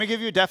Let me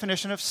give you a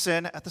definition of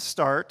sin at the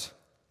start.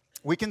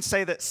 We can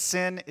say that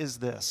sin is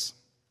this.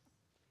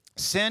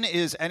 Sin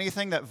is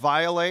anything that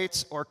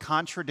violates or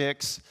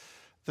contradicts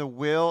the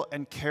will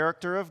and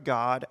character of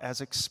God as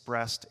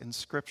expressed in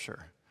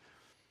Scripture.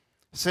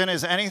 Sin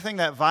is anything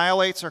that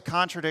violates or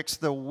contradicts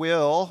the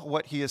will,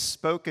 what He has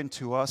spoken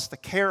to us, the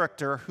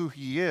character, who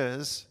He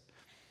is,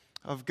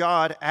 of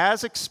God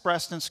as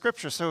expressed in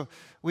Scripture. So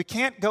we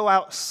can't go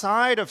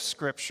outside of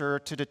Scripture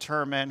to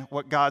determine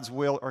what God's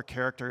will or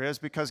character is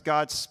because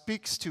God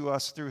speaks to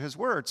us through His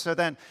Word. So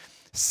then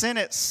sin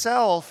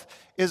itself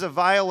is a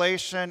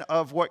violation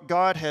of what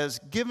God has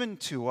given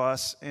to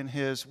us in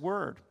His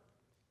Word.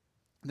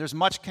 There's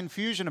much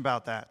confusion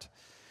about that.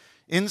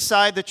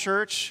 Inside the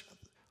church,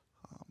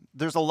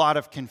 there's a lot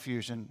of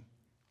confusion,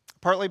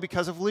 partly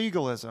because of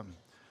legalism,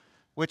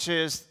 which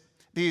is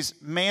these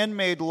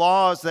man-made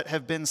laws that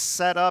have been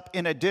set up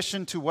in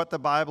addition to what the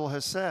Bible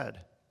has said.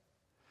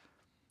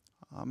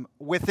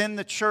 Within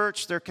the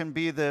church, there can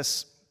be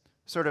this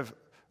sort of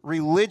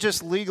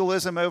religious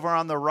legalism over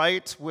on the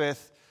right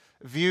with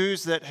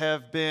views that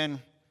have been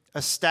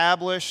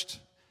established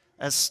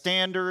as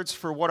standards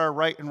for what are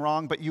right and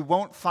wrong, but you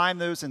won't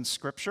find those in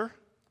Scripture.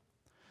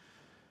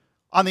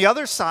 On the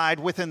other side,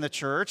 within the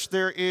church,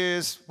 there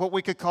is what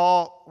we could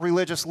call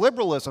religious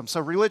liberalism. So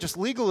religious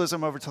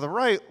legalism over to the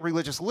right,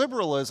 religious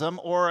liberalism,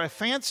 or a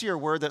fancier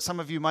word that some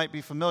of you might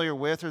be familiar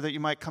with or that you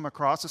might come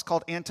across, is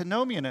called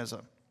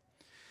antinomianism.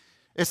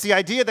 It's the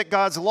idea that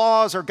God's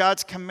laws or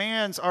God's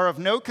commands are of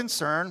no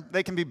concern.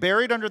 They can be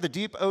buried under the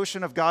deep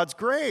ocean of God's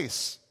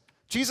grace.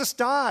 Jesus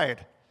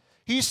died.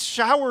 He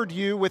showered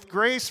you with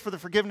grace for the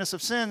forgiveness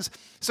of sins,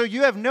 so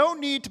you have no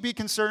need to be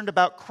concerned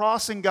about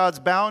crossing God's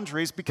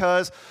boundaries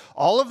because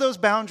all of those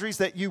boundaries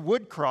that you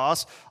would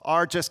cross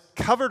are just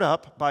covered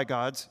up by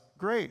God's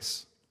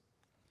grace.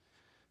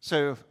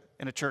 So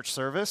in a church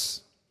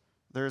service,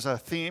 there's a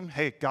theme,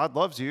 hey, God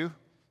loves you,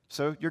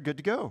 so you're good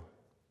to go.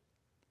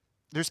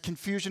 There's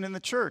confusion in the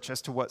church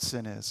as to what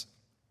sin is.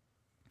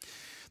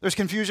 There's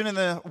confusion in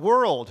the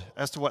world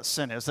as to what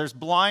sin is. There's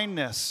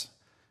blindness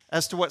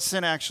as to what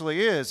sin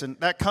actually is. And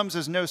that comes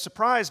as no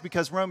surprise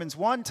because Romans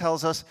 1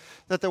 tells us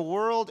that the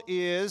world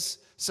is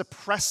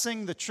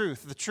suppressing the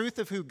truth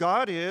of who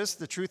God is,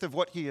 the truth of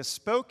what He has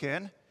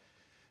spoken,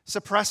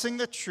 suppressing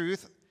the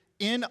truth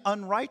in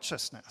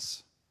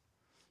unrighteousness.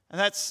 And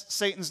that's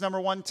Satan's number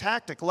one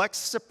tactic. Let's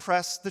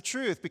suppress the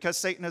truth because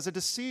Satan is a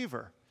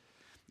deceiver.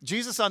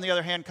 Jesus, on the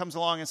other hand, comes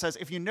along and says,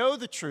 if you know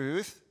the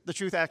truth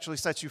actually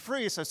sets you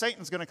free. So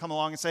Satan's going to come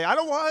along and say, I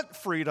don't want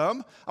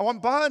freedom. I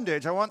want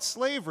bondage. I want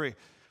slavery.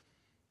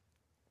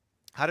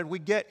 How did we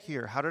get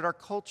here? How did our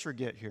culture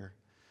get here?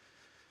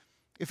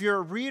 If you're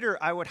a reader,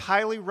 I would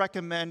highly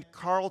recommend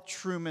Carl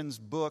Trueman's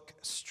book,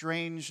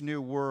 Strange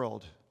New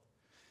World.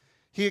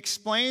 He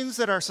explains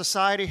that our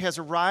society has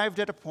arrived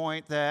at a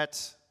point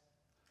that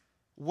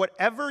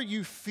whatever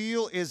you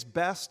feel is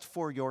best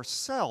for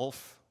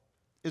yourself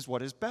is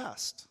what is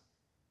best.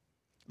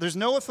 There's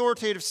no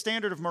authoritative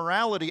standard of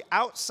morality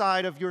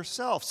outside of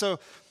yourself. So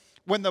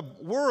when the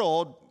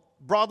world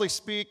broadly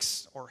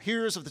speaks or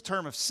hears of the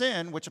term of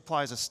sin, which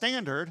applies a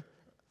standard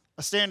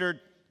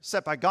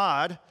set by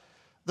God,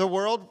 the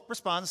world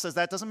responds and says,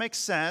 that doesn't make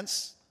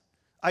sense.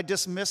 I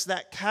dismiss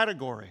that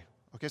category.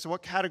 Okay, so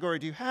what category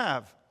do you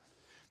have?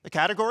 The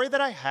category that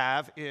I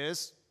have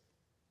is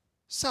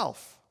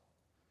self.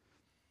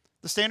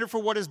 The standard for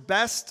what is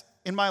best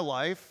in my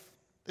life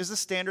is the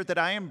standard that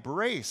I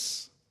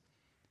embrace.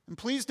 And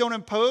please don't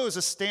impose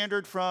a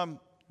standard from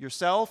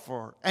yourself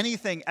or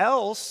anything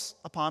else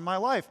upon my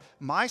life.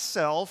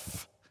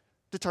 Myself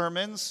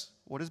determines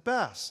what is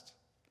best.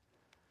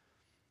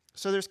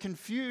 So there's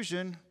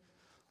confusion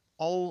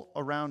all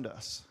around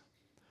us.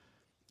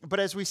 But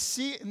as we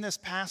see in this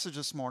passage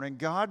this morning,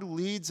 God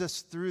leads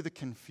us through the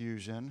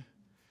confusion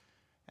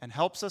and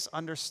helps us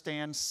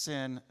understand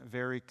sin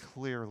very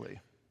clearly.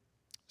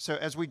 So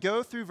as we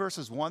go through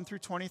verses 1 through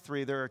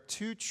 23, there are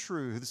two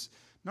truths.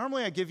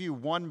 Normally I give you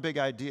one big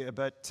idea,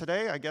 but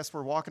today I guess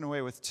we're walking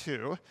away with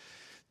two.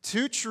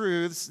 Two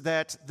truths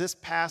that this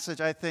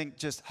passage, I think,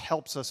 just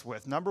helps us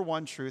with. Number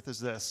one truth is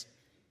this.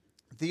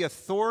 The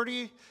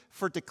authority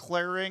for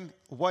declaring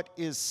what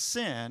is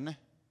sin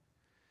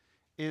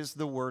is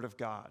the Word of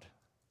God.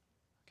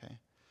 Okay?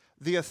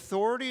 The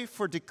authority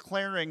for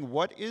declaring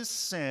what is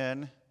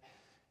sin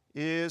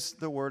is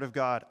the Word of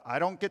God. I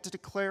don't get to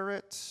declare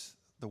it.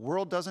 The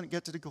world doesn't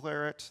get to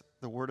declare it.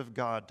 The Word of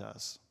God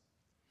does.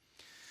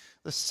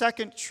 The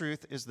second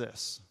truth is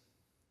this.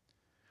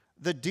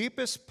 The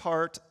deepest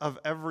part of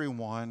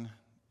everyone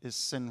is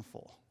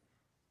sinful,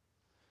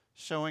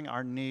 showing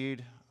our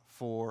need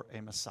for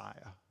a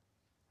Messiah.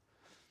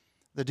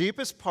 The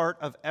deepest part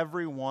of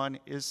everyone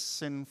is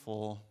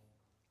sinful,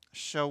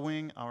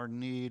 showing our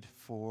need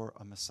for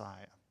a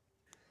Messiah.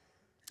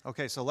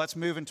 Okay, so let's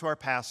move into our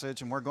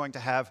passage, and we're going to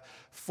have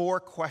 4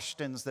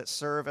 questions that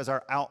serve as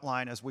our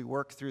outline as we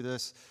work through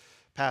this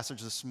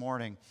passage this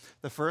morning.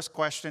 The first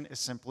question is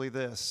simply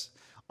this.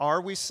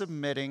 Are we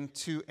submitting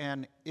to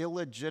an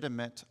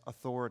illegitimate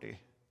authority?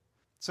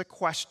 It's a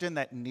question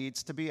that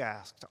needs to be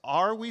asked.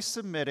 Are we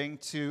submitting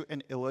to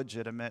an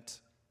illegitimate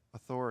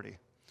authority?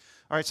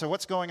 All right, so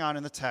what's going on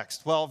in the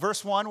text? Well,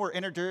 verse 1, we're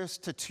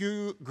introduced to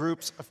two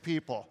groups of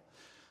people.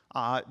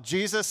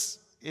 Jesus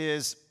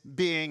is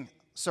being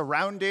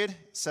surrounded.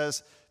 It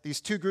says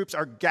these two groups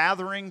are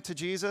gathering to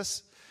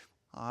Jesus.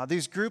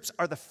 These groups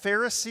are the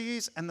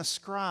Pharisees and the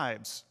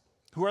scribes.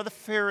 Who are the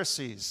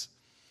Pharisees?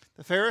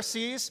 The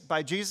Pharisees,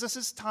 by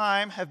Jesus'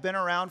 time, have been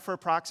around for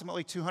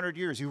approximately 200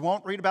 years. You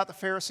won't read about the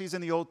Pharisees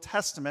in the Old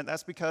Testament.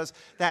 That's because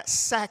that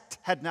sect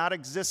had not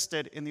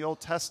existed in the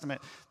Old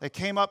Testament. They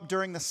came up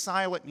during the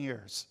silent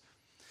years.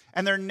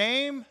 And their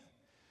name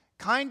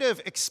kind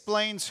of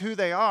explains who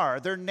they are.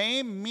 Their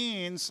name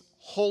means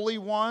holy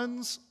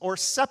ones or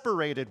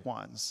separated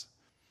ones.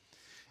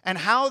 And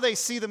how they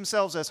see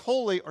themselves as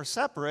holy or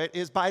separate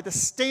is by the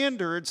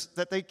standards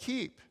that they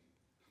keep.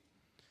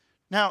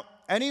 Now,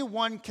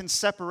 anyone can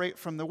separate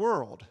from the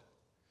world.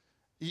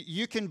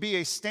 You can be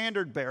a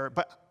standard bearer,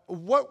 but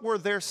what were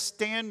their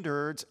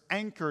standards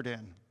anchored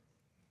in?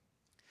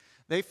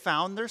 They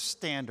found their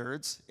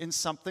standards in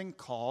something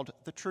called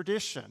the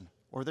tradition,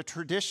 or the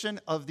tradition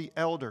of the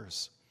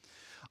elders.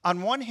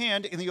 On one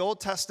hand, in the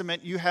Old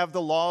Testament, you have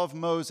the law of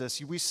Moses.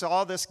 We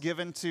saw this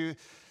given to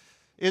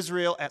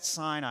Israel at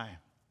Sinai.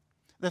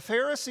 The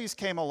Pharisees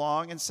came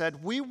along and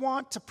said, we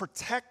want to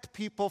protect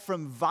people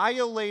from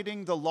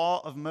violating the law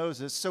of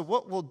Moses. So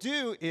what we'll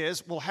do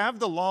is we'll have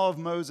the law of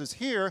Moses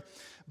here,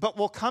 but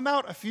we'll come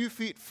out a few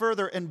feet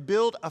further and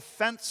build a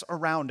fence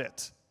around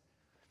it.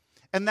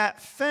 And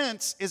that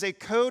fence is a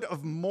code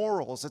of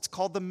morals. It's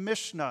called the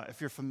Mishnah,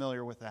 if you're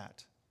familiar with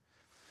that.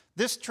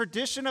 This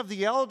tradition of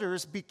the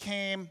elders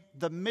became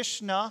the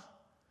Mishnah.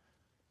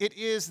 It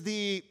is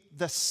the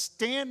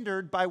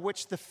standard by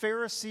which the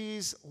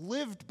Pharisees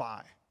lived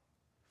by.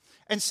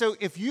 And so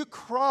if you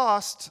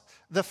crossed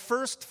the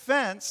first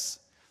fence,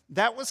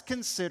 that was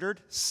considered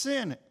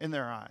sin in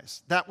their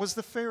eyes. That was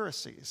the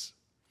Pharisees.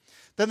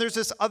 Then there's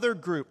this other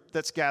group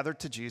that's gathered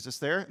to Jesus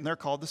there, and they're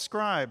called the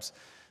scribes.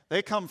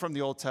 They come from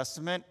the Old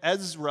Testament.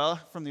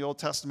 Ezra from the Old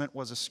Testament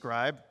was a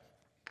scribe.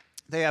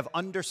 They have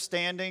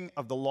understanding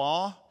of the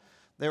law.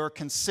 They were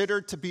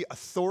considered to be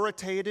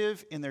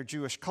authoritative in their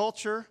Jewish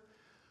culture.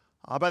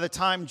 By the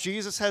time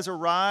Jesus has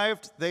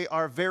arrived, they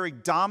are very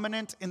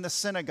dominant in the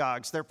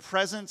synagogues. Their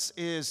presence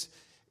is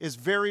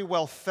very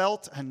well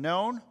felt and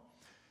known.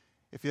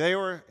 If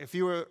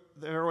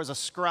there was a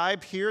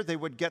scribe here, they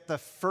would get the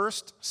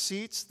first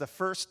seats, the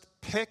first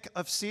pick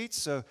of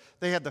seats. So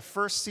they had the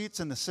first seats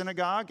in the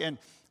synagogue. And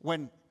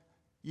when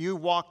you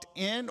walked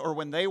in, or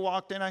when they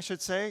walked in, I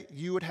should say,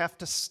 you would have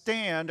to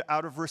stand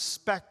out of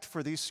respect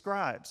for these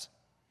scribes.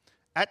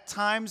 At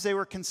times, they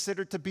were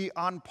considered to be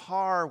on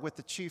par with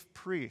the chief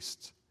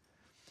priest.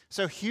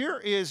 So here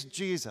is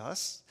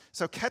Jesus.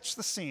 So catch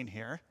the scene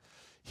here.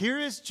 Here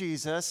is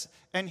Jesus,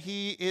 and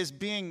he is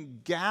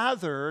being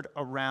gathered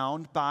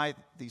around by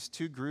these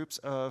two groups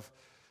of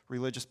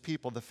religious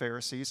people, the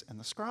Pharisees and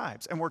the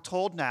scribes. And we're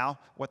told now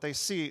what they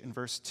see in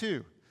verse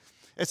 2.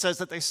 It says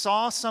that they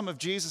saw some of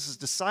Jesus'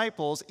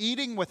 disciples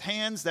eating with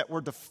hands that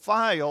were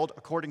defiled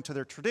according to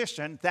their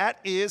tradition, that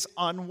is,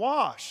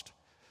 unwashed.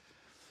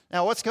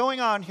 Now, what's going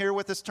on here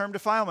with this term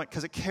defilement?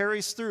 Because it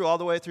carries through all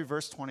the way through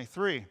verse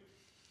 23.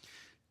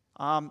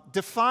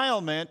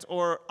 Defilement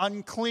or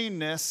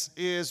uncleanness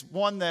is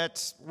one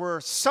that we're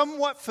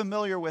somewhat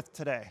familiar with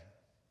today.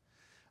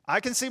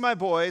 I can see my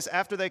boys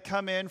after they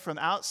come in from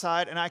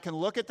outside, and I can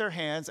look at their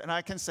hands, and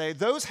I can say,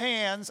 those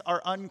hands are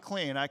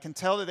unclean. I can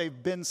tell that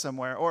they've been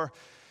somewhere. Or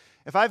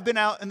if I've been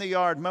out in the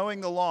yard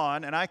mowing the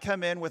lawn, and I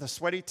come in with a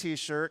sweaty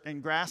t-shirt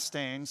and grass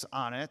stains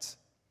on it,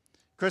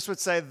 Chris would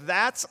say,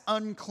 that's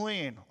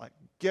unclean. Like,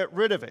 get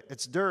rid of it.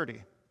 It's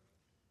dirty.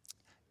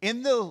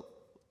 In the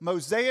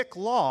Mosaic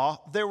law,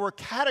 there were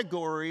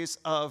categories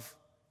of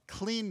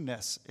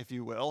cleanness, if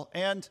you will,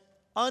 and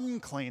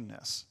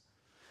uncleanness.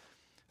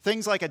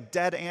 Things like a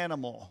dead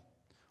animal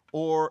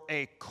or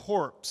a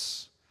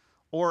corpse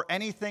or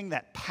anything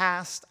that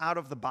passed out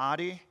of the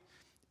body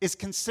is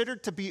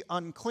considered to be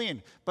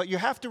unclean. But you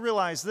have to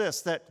realize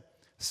this, that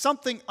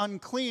something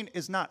unclean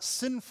is not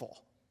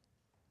sinful.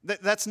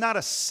 That's not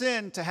a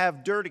sin to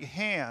have dirty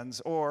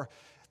hands, or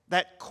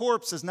that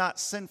corpse is not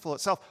sinful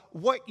itself.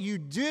 What you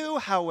do,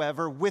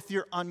 however, with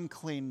your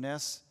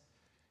uncleanness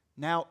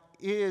now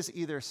is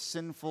either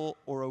sinful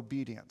or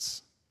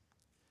obedience.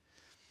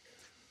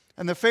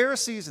 And the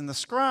Pharisees and the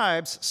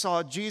scribes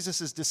saw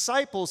Jesus'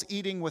 disciples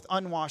eating with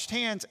unwashed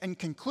hands and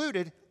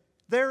concluded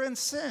they're in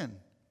sin.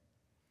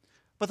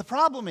 But the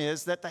problem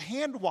is that the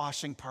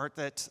hand-washing part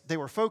that they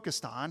were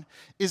focused on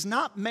is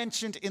not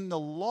mentioned in the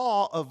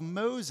law of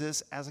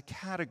Moses as a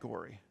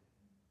category.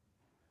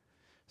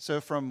 So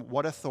from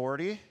what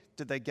authority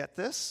did they get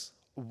this?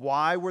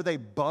 Why were they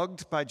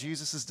bugged by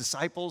Jesus'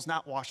 disciples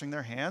not washing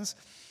their hands?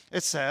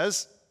 It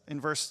says in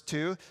verse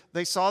 2,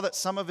 they saw that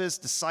some of his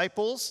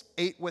disciples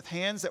ate with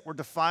hands that were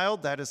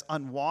defiled, that is,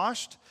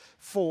 unwashed.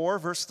 4,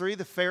 verse 3,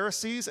 the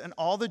Pharisees and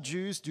all the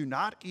Jews do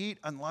not eat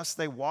unless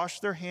they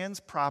wash their hands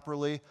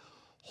properly,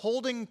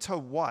 holding to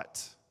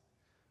what?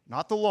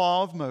 not the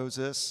law of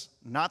Moses,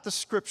 not the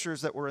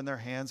scriptures that were in their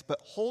hands,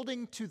 but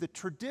holding to the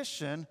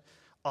tradition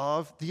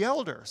of the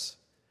elders.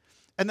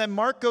 And then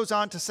Mark goes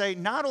on to say,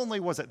 not only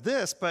was it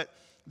this, but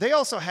they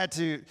also had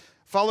to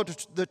follow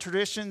the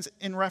traditions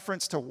in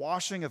reference to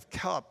washing of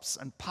cups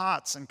and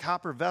pots and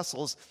copper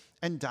vessels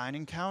and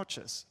dining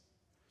couches.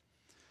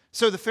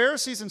 So the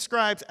Pharisees and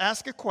scribes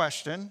ask a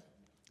question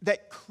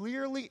that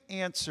clearly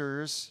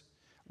answers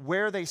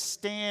where they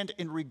stand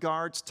in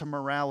regards to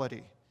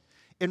morality,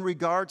 in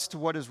regards to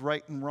what is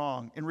right and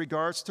wrong, in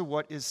regards to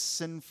what is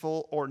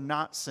sinful or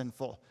not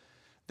sinful.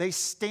 They're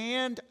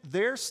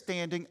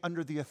standing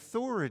under the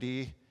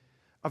authority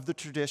of the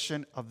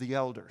tradition of the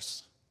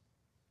elders.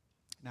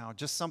 Now,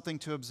 just something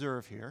to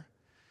observe here.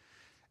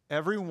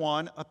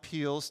 Everyone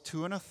appeals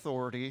to an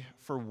authority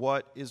for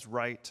what is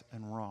right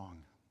and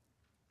wrong.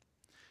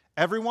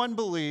 Everyone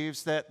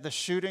believes that the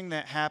shooting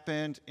that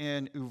happened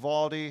in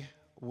Uvalde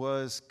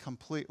was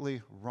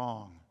completely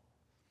wrong.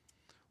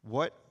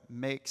 What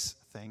makes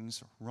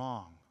things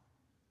wrong?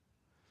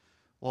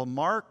 Well,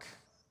 Mark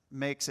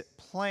makes it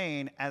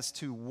plain as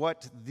to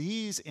what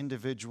these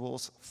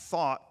individuals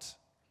thought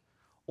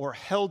or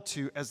held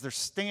to as their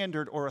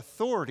standard or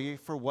authority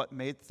for what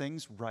made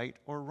things right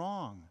or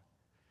wrong.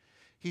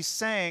 He's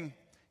saying,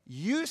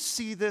 you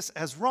see this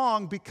as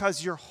wrong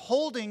because you're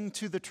holding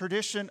to the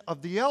tradition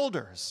of the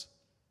elders.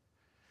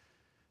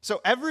 So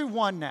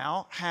everyone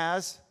now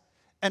has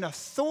an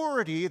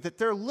authority that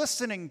they're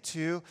listening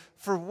to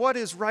for what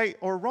is right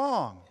or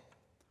wrong.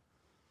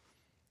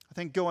 I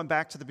think going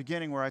back to the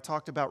beginning where I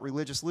talked about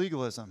religious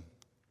legalism,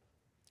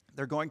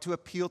 they're going to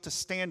appeal to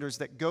standards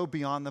that go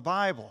beyond the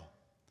Bible.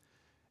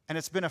 And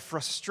it's been a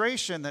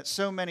frustration that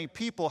so many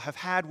people have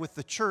had with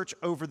the church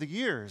over the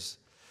years.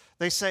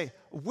 They say,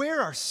 where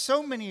are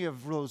so many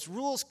of those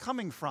rules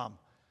coming from?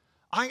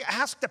 I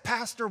asked a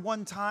pastor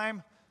one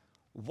time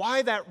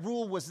why that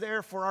rule was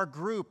there for our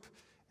group,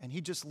 and he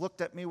just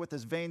looked at me with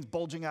his veins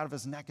bulging out of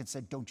his neck and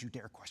said, don't you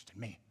dare question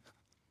me.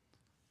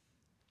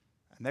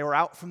 And they were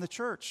out from the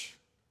church.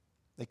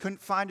 They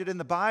couldn't find it in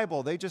the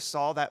Bible. They just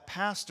saw that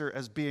pastor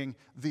as being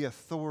the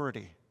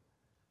authority.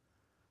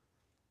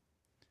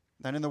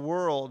 Then in the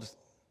world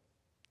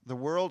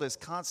is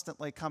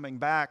constantly coming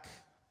back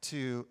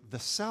to the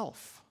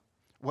self,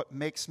 what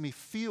makes me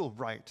feel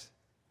right.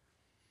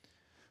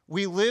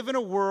 We live in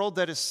a world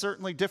that is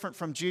certainly different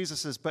from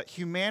Jesus's, but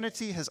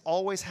humanity has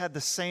always had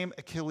the same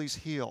Achilles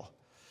heel.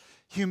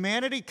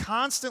 Humanity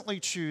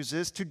constantly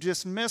chooses to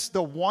dismiss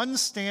the one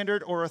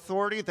standard or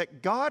authority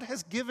that God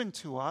has given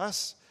to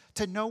us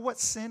to know what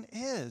sin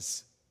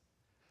is.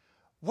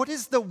 What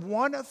is the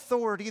one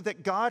authority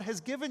that God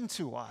has given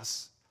to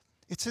us?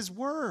 It's His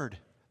Word,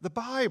 the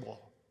Bible.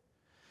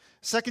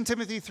 2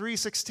 Timothy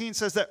 3:16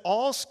 says that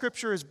all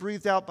Scripture is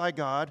breathed out by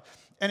God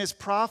and is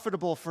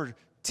profitable for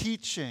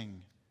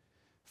teaching,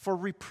 for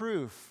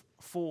reproof,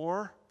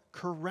 for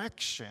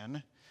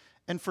correction,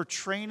 and for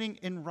training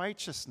in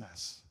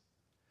righteousness.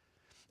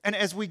 And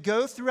as we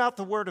go throughout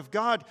the Word of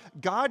God,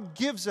 God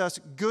gives us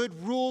good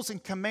rules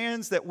and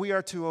commands that we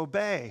are to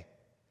obey.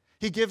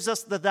 He gives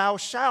us the thou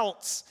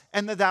shalts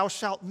and the thou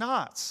shalt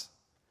nots.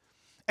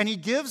 And He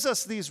gives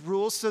us these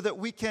rules so that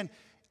we can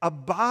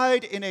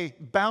abide in a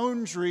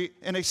boundary,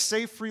 in a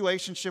safe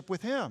relationship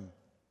with Him.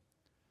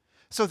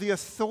 So the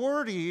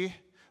authority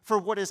for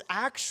what is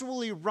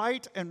actually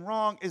right and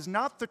wrong is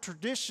not the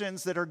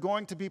traditions that are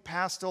going to be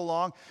passed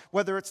along,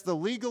 whether it's the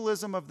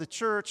legalism of the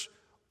church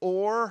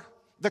or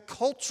the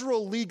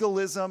cultural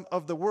legalism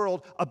of the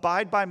world,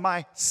 abide by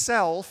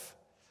myself.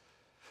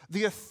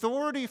 The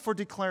authority for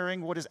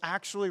declaring what is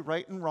actually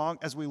right and wrong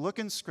as we look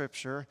in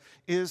Scripture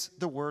is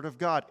the Word of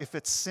God. If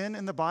it's sin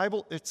in the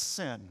Bible, it's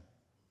sin.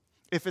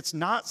 If it's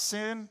not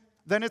sin,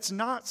 then it's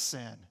not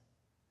sin.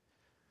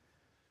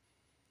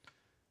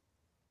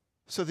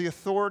 So the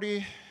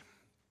authority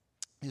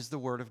is the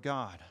Word of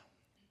God.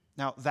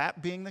 Now,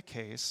 that being the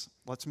case,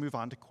 let's move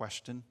on to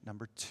question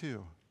number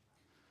 2.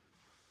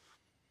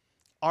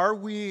 Are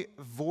we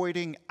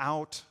voiding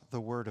out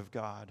the Word of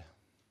God?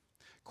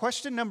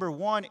 Question number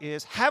 1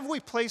 is, have we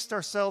placed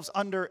ourselves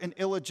under an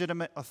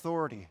illegitimate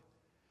authority?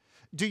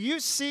 Do you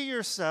see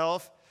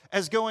yourself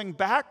as going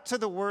back to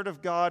the Word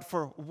of God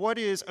for what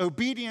is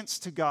obedience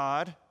to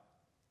God?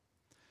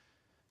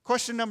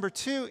 Question number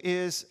 2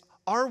 is,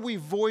 are we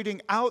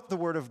voiding out the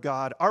Word of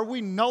God? Are we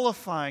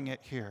nullifying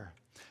it here?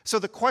 So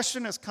the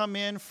question has come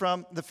in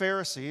from the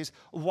Pharisees.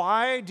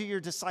 Why do your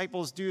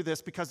disciples do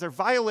this? Because they're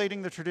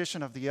violating the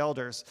tradition of the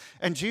elders.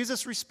 And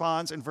Jesus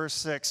responds in verse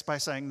 6 by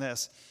saying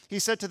this. He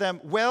said to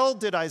them, well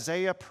did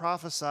Isaiah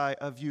prophesy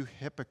of you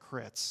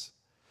hypocrites.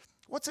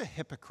 What's a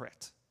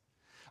hypocrite?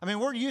 I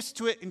mean, we're used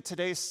to it in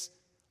today's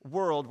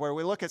world where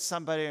we look at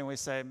somebody and we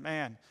say,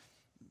 man,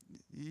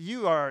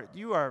 you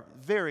are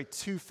very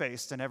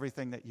two-faced in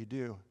everything that you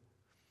do.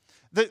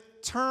 The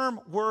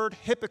word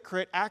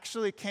hypocrite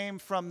actually came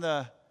from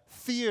the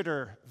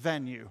theater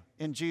venue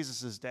in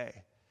Jesus'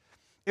 day.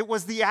 It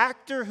was the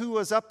actor who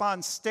was up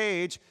on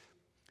stage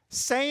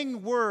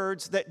saying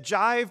words that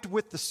jived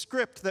with the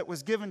script that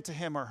was given to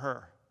him or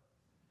her.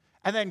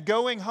 and then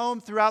going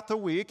home throughout the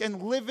week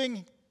and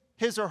living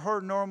his or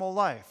her normal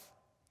life.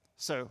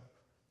 So,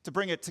 to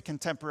bring it to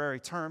contemporary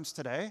terms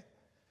today,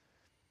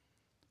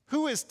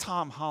 who is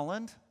Tom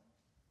Holland?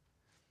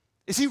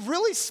 Is he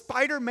really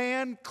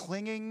Spider-Man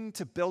clinging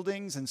to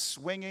buildings and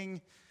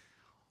swinging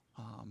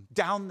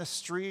down the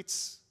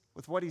streets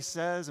with what he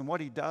says and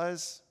what he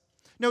does?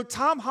 No,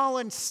 Tom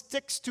Holland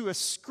sticks to a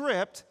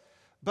script,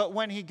 but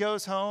when he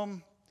goes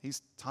home,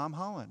 he's Tom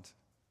Holland.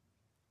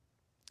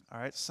 All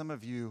right, some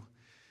of you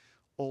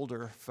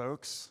older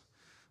folks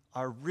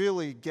are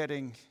really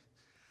getting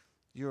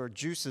your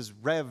juices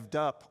revved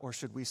up, or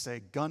should we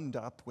say gunned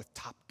up, with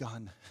Top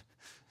Gun.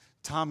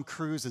 Tom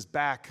Cruise is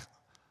back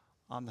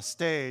on the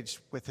stage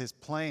with his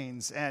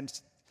planes, and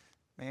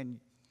man,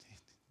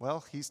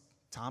 well, he's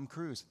Tom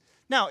Cruise.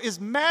 Now, is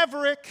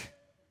Maverick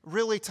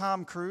really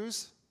Tom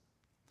Cruise?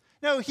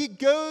 No, he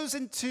goes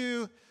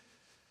into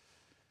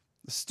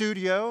the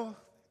studio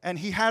and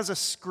he has a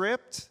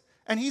script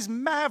and he's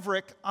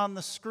Maverick on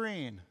the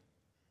screen.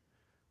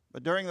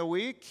 But during the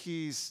week,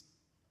 he's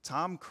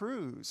Tom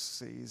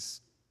Cruise.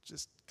 He's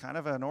just kind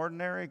of an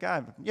ordinary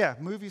guy. Yeah,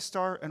 movie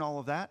star and all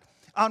of that.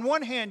 On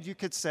one hand, you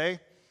could say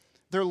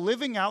they're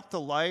living out the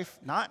life,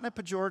 not in a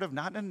pejorative,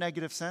 not in a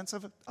negative sense,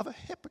 of a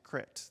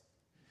hypocrite.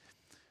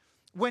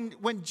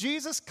 When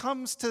Jesus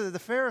comes to the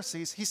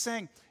Pharisees, he's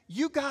saying,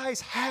 you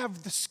guys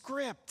have the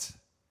script.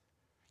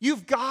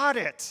 You've got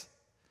it.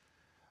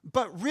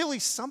 But really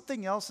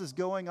something else is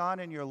going on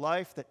in your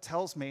life that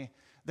tells me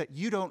that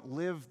you don't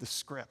live the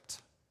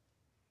script.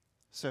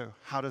 So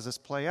how does this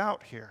play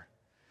out here?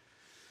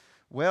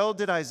 Well,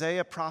 did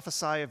Isaiah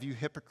prophesy of you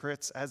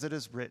hypocrites as it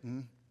is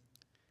written?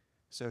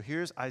 So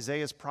here's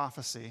Isaiah's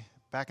prophecy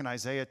back in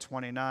Isaiah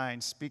 29,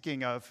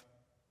 speaking of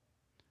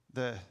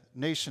the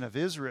nation of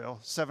Israel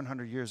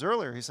 700 years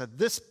earlier. He said,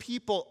 this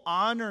people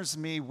honors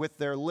me with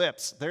their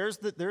lips. There's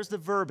the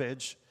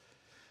verbiage.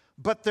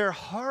 But their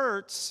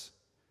heart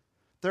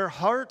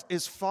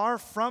is far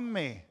from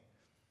me.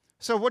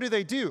 So what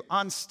do?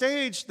 On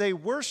stage, they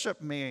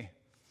worship me.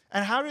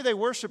 And how do they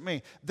worship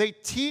me? They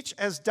teach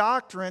as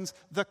doctrines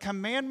the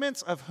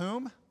commandments of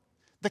whom?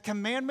 The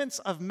commandments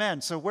of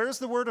men. So where's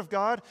the word of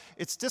God?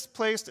 It's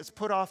displaced, it's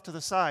put off to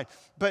the side.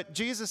 But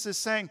Jesus is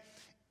saying,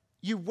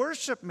 you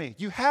worship me.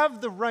 You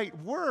have the right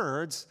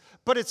words,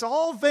 but it's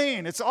all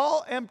vain. It's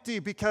all empty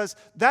because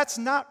that's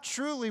not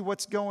truly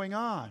what's going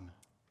on.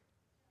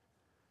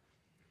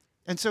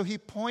 And so he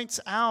points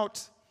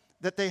out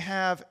that they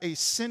have a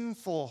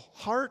sinful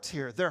heart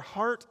here. Their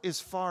heart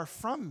is far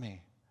from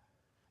me.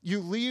 You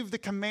leave the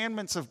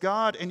commandments of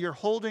God and you're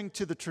holding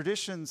to the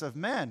traditions of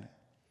men.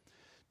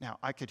 Now,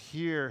 I could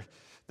hear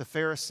the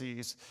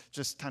Pharisees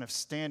just kind of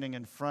standing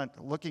in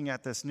front, looking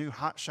at this new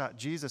hotshot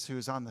Jesus who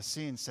is on the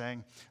scene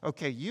saying,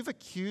 okay, you've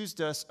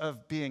accused us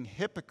of being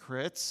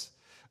hypocrites,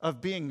 of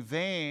being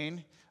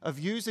vain, of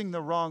using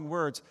the wrong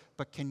words,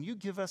 but can you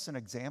give us an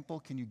example?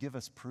 Can you give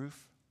us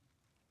proof?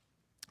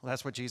 Well,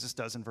 that's what Jesus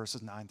does in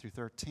verses 9 through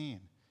 13.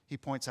 He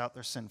points out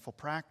their sinful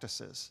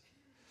practices.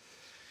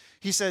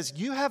 He says,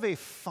 you have a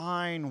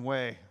fine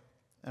way.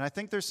 And I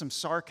think there's some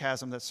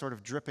sarcasm that's sort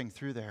of dripping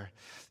through there.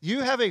 You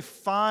have a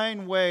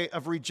fine way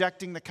of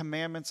rejecting the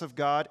commandments of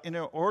God in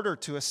order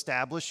to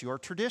establish your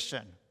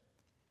tradition.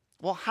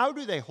 Well, how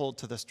do they hold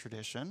to this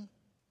tradition?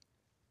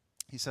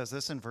 He says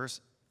this in verse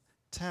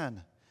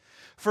 10.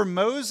 For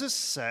Moses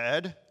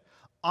said,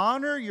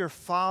 honor your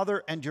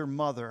father and your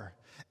mother,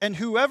 and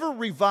whoever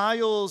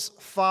reviles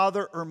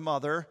father or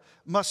mother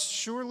must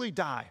surely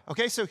die.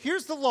 Okay, so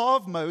here's the law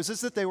of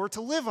Moses that they were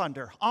to live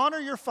under. Honor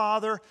your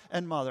father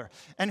and mother.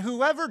 And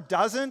whoever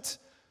doesn't,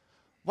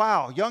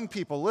 wow, young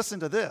people,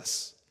 listen to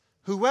this.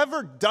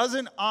 Whoever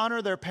doesn't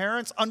honor their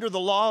parents under the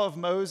law of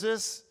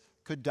Moses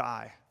could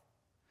die.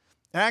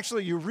 And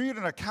actually, you read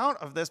an account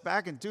of this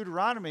back in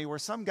Deuteronomy where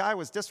some guy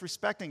was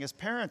disrespecting his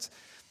parents,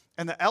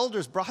 and the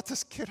elders brought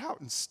this kid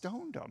out and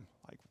stoned him.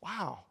 Like,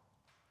 wow.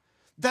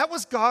 That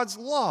was God's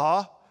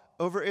law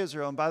over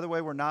Israel. And by the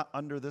way, we're not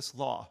under this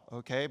law,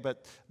 okay?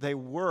 But they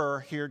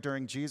were here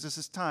during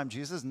Jesus' time.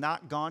 Jesus has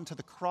not gone to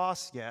the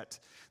cross yet.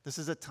 This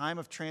is a time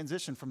of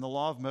transition from the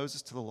law of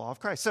Moses to the law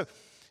of Christ. So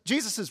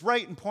Jesus is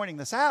right in pointing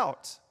this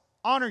out.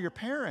 Honor your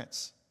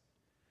parents.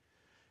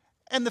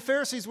 And the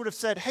Pharisees would have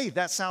said, hey,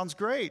 that sounds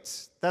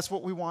great. That's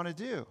what we want to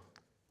do.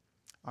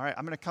 All right,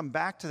 I'm going to come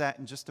back to that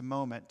in just a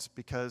moment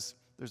because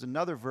there's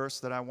another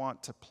verse that I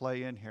want to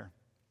play in here.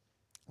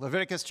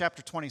 Leviticus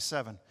chapter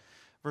 27,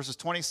 verses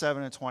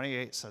 27 and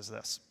 28 says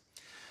this.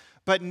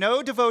 But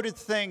no devoted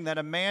thing that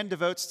a man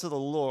devotes to the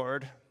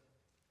Lord,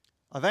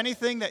 of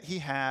anything that he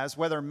has,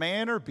 whether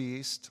man or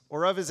beast,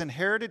 or of his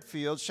inherited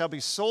field, shall be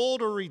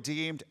sold or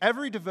redeemed.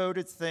 Every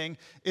devoted thing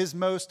is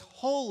most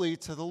holy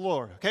to the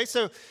Lord. Okay,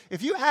 so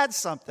if you had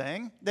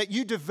something that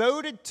you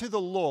devoted to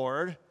the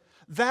Lord,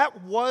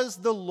 that was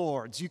the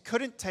Lord's. You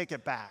couldn't take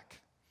it back.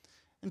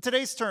 In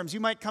today's terms,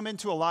 you might come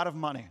into a lot of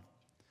money.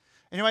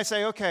 And you might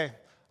say, okay,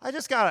 I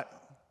just got a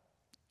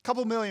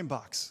couple $1 million.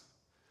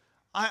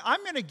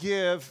 I'm going to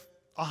give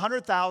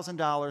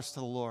 $100,000 to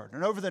the Lord.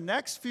 And over the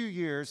next few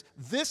years,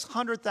 this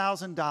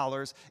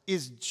 $100,000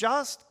 is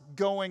just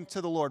going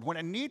to the Lord. When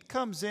a need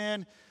comes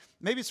in,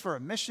 maybe it's for a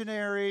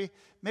missionary,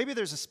 maybe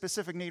there's a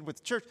specific need with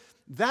the church,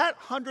 that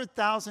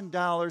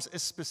 $100,000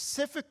 is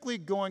specifically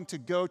going to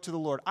go to the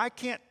Lord. I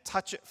can't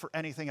touch it for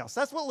anything else.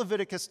 That's what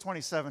Leviticus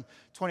 27:28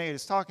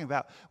 is talking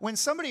about. When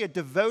somebody had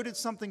devoted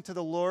something to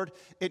the Lord,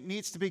 it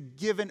needs to be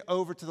given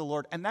over to the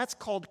Lord, and that's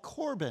called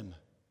Corban.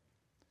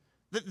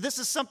 This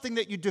is something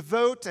that you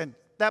devote, and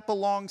that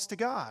belongs to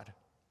God.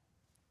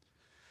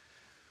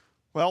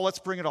 Well, let's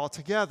bring it all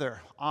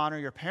together. Honor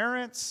your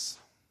parents.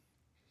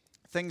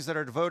 Things that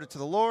are devoted to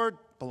the Lord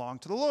belong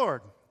to the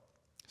Lord.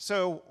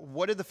 So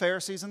what did the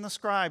Pharisees and the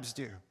scribes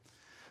do?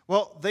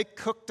 Well, they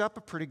cooked up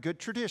a pretty good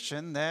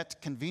tradition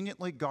that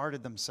conveniently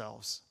guarded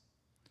themselves.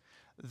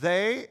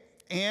 They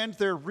and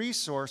their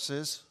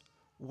resources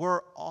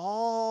were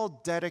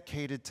all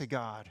dedicated to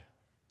God.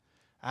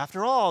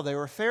 After all, they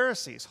were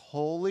Pharisees,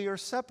 holy or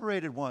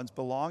separated ones,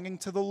 belonging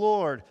to the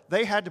Lord.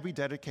 They had to be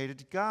dedicated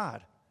to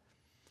God.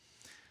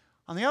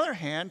 On the other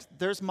hand,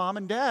 there's mom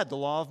and dad, the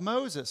law of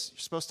Moses. You're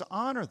supposed to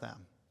honor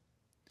them.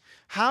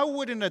 How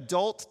would an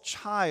adult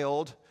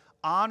child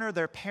honor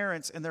their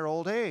parents in their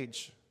old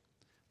age?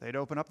 They'd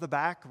open up the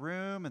back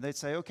room and they'd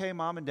say, okay,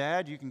 mom and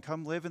dad, you can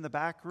come live in the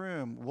back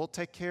room. We'll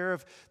take care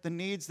of the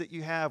needs that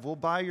you have. We'll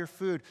buy your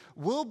food.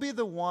 We'll be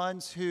the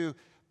ones who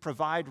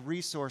provide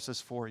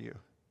resources for you.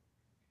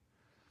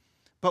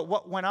 But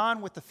what went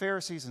on with the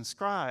Pharisees and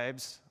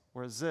scribes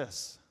was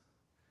this.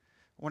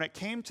 When it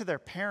came to their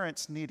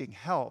parents needing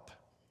help,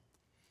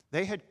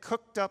 they had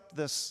cooked up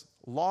this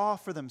law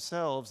for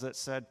themselves that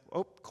said,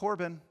 oh,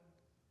 Corban,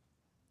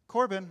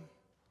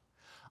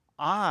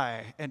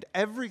 I and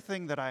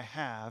everything that I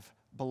have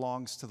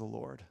belongs to the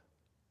Lord.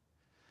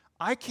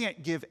 I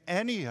can't give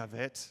any of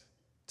it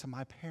to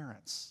my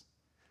parents.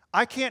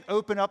 I can't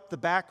open up the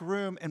back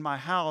room in my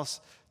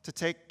house to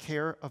take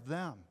care of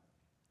them.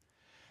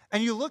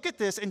 And you look at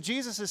this, and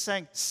Jesus is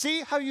saying, see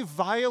how you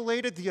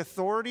violated the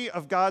authority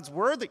of God's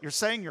word that you're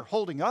saying you're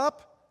holding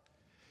up?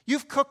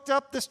 You've cooked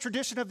up this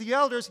tradition of the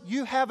elders.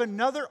 You have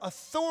another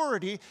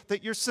authority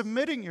that you're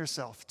submitting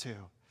yourself to.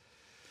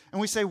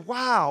 And we say,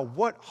 wow,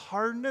 what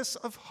hardness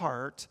of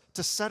heart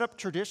to set up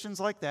traditions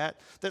like that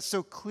that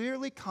so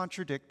clearly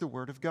contradict the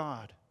word of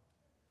God.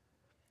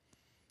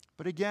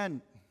 But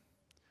again,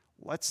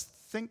 let's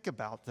think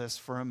about this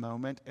for a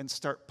moment and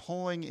start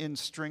pulling in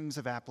strings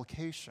of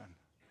application.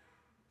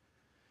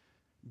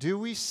 Do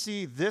we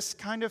see this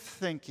kind of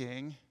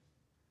thinking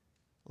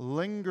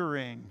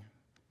lingering,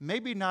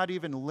 maybe not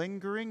even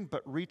lingering,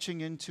 but reaching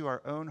into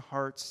our own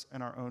hearts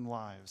and our own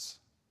lives?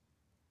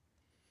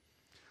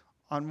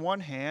 On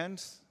one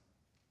hand,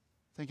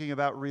 thinking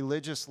about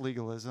religious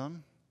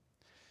legalism,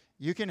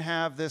 you can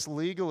have this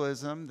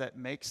legalism that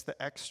makes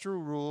the extra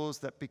rules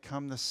that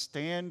become the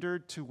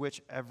standard to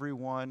which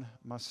everyone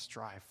must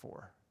strive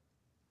for.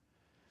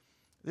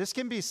 This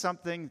can be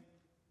something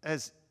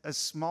as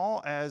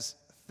small as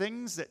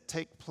things that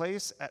take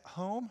place at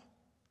home.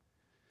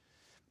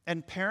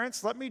 And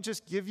parents, let me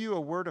just give you a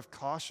word of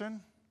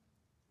caution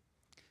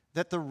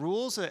that the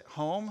rules at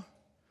home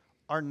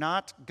are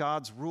not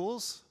God's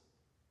rules.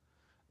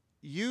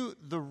 You,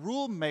 the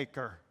rule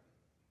maker,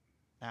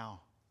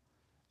 now,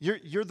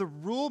 you're the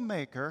rule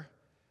maker,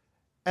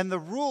 and the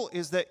rule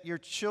is that your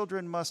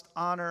children must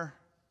honor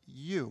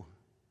you.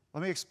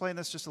 Let me explain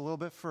this just a little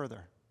bit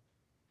further.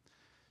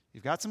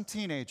 You've got some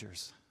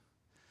teenagers,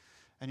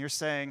 and you're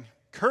saying,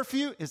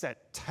 curfew is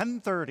at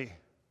 10:30.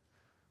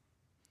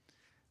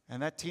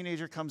 And that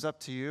teenager comes up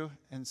to you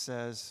and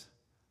says,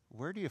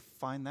 where do you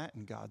find that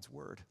in God's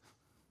word?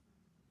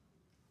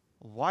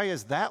 Why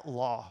is that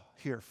law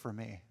here for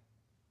me?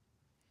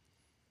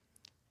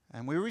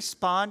 And we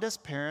respond as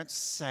parents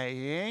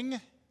saying,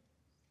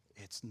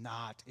 it's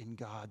not in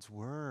God's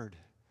word.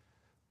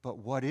 But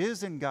what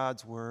is in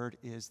God's word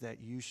is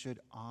that you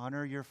should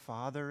honor your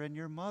father and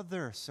your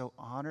mother. So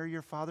honor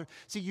your father.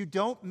 See, you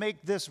don't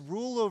make this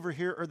rule over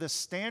here or the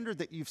standard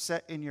that you've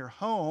set in your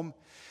home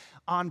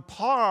on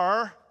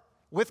par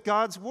with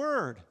God's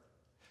word.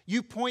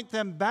 You point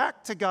them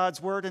back to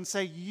God's word and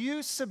say,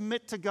 you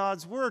submit to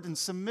God's word and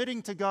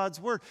submitting to God's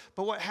word.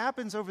 But what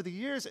happens over the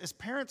years is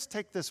parents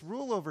take this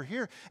rule over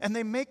here and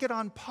they make it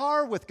on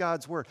par with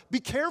God's word. Be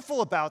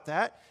careful about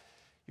that.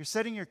 You're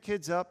setting your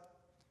kids up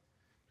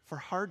for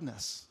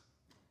hardness.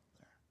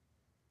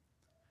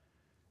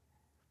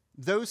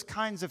 Those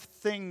kinds of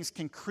things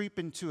can creep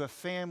into a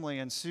family,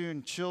 and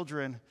soon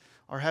children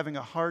are having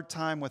a hard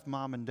time with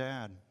mom and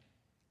dad.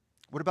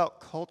 What about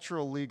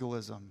cultural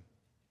legalism?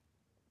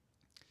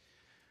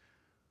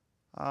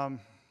 I'm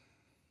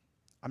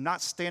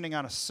not standing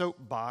on a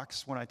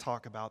soapbox when I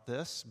talk about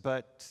this,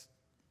 but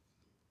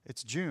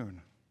it's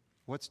June.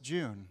 What's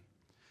June?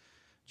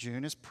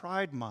 June is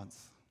Pride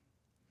Month.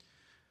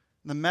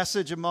 The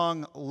message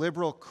among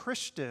liberal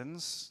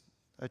Christians,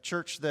 a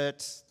church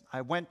that I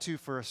went to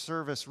for a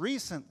service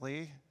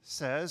recently,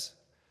 says,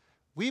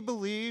 we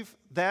believe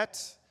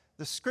that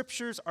the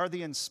scriptures are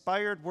the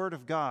inspired word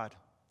of God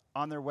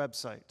on their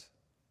website.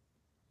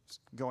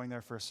 going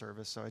there for a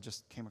service, so I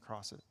just came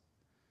across it.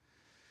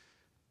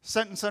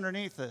 Sentence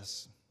underneath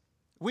this: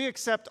 we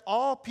accept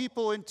all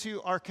people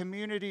into our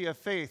community of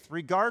faith,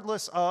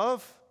 regardless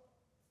of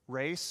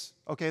race.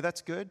 Okay,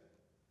 that's good.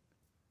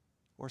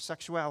 Or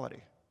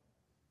sexuality.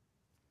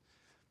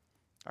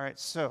 All right,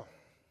 so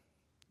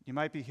you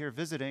might be here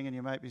visiting and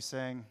you might be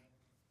saying,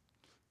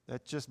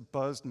 that just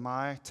buzzed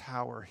my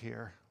tower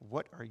here.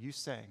 What are you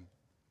saying?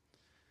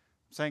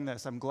 I'm saying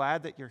this: I'm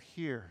glad that you're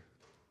here.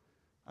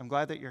 I'm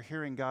glad that you're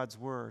hearing God's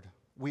word.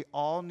 We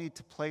all need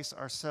to place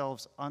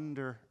ourselves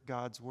under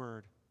God's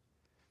word.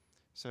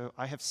 So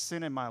I have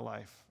sin in my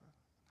life.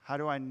 How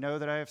do I know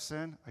that I have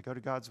sin? I go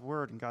to God's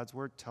word, and God's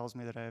word tells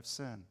me that I have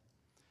sin.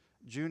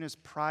 June is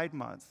Pride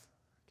Month.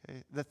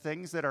 Okay? The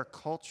things that our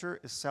culture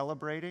is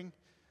celebrating,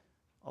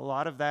 a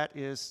lot of that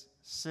is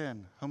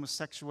sin.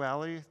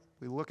 Homosexuality,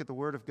 we look at the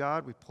word of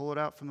God, we pull it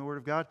out from the word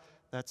of God,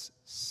 that's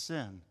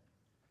sin.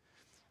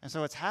 And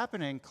so what's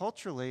happening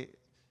culturally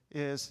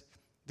is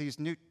these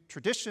new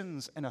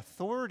traditions and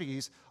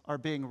authorities are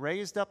being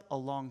raised up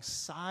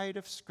alongside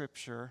of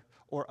Scripture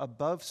or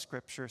above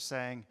Scripture,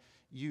 saying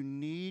you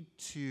need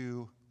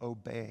to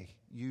obey,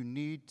 you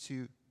need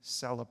to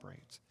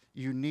celebrate,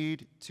 you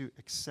need to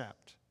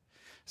accept.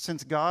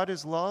 Since God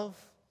is love,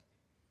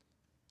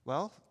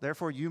 well,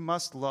 therefore you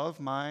must love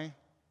my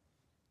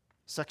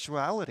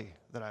sexuality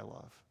that I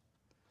love.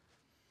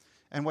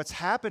 And what's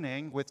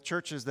happening with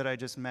churches that I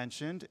just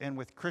mentioned and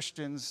with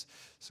Christians,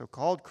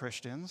 so-called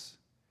Christians,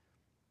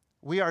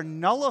 we are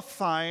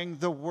nullifying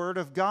the word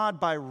of God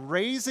by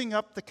raising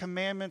up the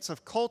commandments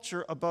of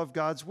culture above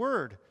God's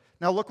word.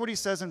 Now look what he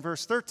says in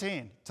verse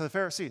 13 to the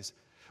Pharisees.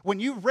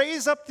 When you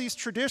raise up these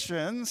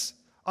traditions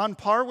on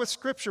par with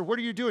Scripture, what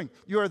are you doing?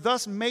 You are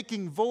thus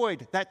making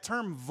void. That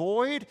term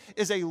void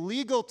is a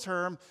legal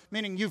term,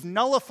 meaning you've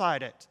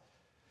nullified it.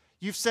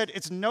 You've said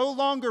it's no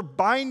longer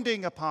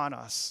binding upon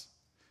us.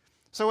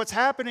 So what's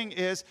happening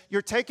is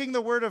you're taking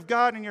the word of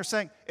God and you're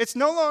saying it's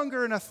no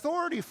longer an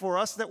authority for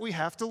us that we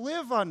have to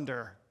live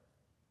under.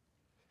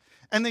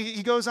 And then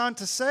he goes on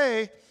to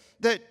say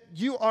that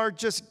you are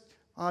just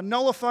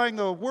nullifying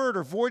the word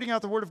or voiding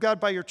out the word of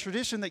God by your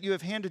tradition that you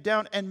have handed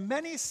down, and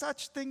many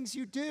such things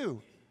you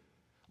do.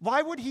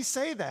 Why would he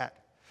say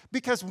that?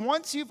 Because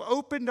once you've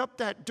opened up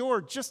that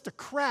door just a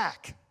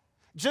crack,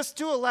 just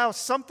to allow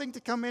something to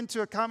come in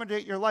to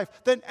accommodate your life,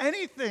 then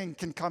anything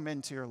can come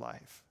into your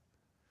life.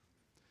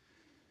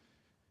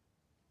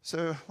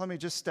 So let me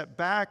just step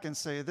back and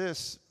say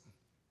this.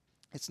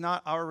 It's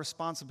not our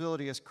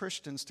responsibility as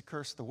Christians to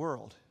curse the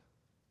world.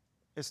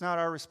 It's not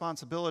our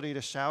responsibility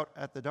to shout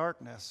at the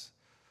darkness.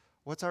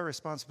 What's our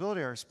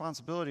responsibility? Our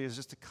responsibility is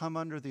just to come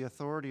under the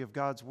authority of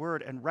God's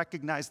word and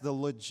recognize the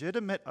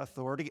legitimate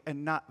authority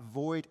and not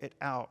void it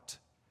out.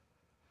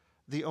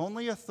 The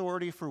only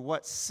authority for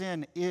what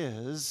sin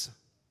is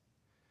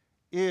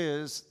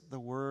the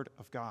word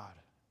of God.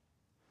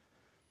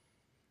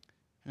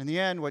 And in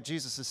the end, what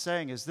Jesus is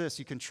saying is this: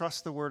 you can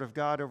trust the word of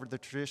God over the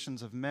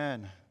traditions of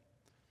men.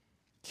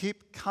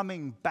 Keep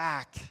coming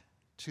back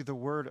to the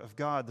word of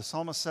God. The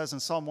psalmist says in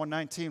Psalm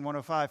 119,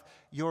 105,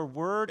 your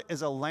word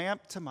is a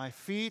lamp to my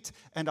feet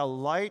and a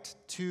light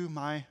to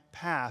my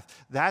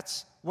path.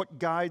 That's what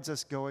guides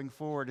us going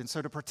forward. And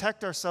so to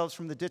protect ourselves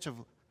from the ditch of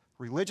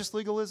religious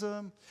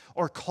legalism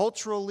or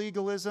cultural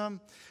legalism,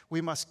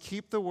 we must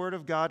keep the word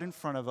of God in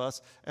front of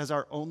us as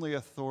our only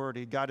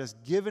authority. God has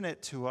given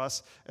it to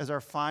us as our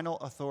final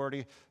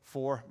authority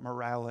for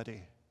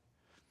morality.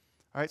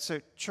 All right, so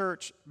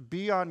church,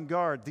 be on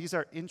guard. These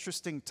are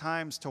interesting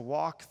times to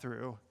walk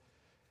through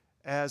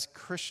as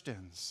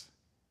Christians.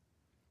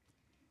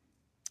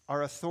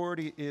 Our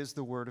authority is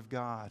the word of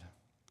God.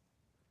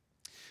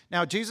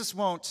 Now, Jesus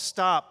won't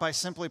stop by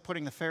simply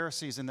putting the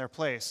Pharisees in their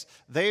place.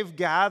 They've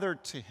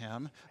gathered to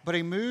him, but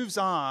he moves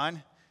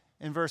on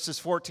in verses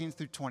 14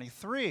 through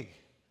 23.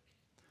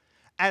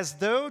 As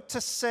though to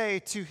say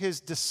to his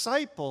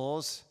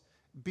disciples,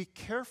 be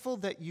careful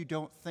that you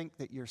don't think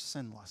that you're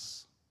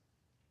sinless.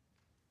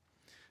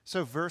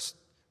 So verse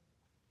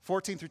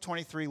 14 through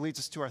 23 leads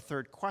us to our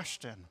third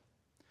question.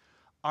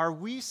 Are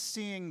we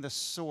seeing the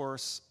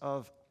source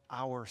of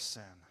our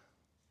sin?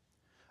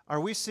 Are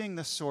we seeing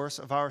the source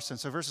of our sin?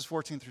 So verses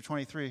 14 through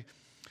 23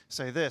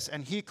 say this: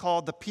 and he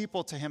called the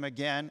people to him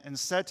again and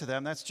said to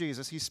them, that's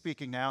Jesus, he's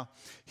speaking now,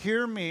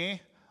 hear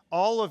me,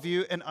 all of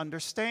you, and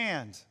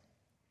understand.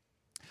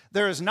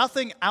 There is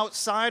nothing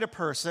outside a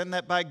person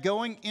that by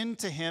going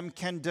into him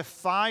can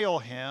defile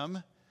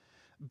him,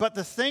 but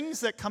the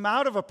things that come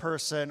out of a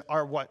person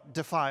are what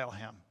defile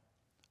him.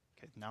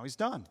 Okay, now he's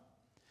done.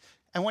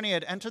 And when he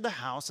had entered the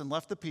house and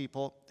left the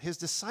people, his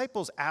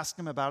disciples asked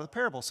him about the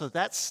parable. So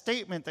that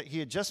statement that he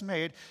had just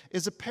made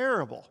is a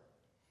parable.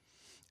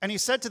 And he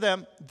said to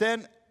them,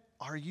 then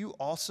are you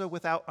also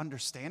without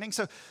understanding?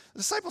 So the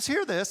disciples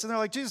hear this and they're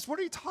like, Jesus, what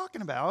are you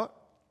talking about?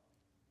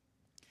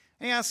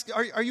 And he asks,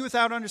 are you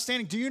without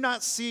understanding? Do you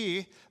not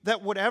see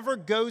that whatever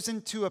goes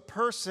into a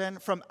person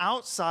from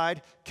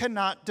outside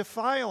cannot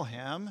defile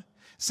him?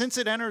 since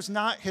it enters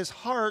not his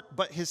heart,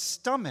 but his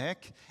stomach,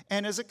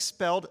 and is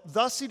expelled.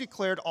 Thus he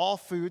declared all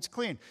foods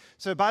clean.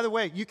 So, by the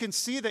way, you can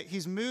see that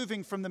he's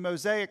moving from the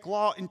Mosaic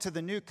law into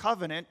the new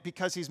covenant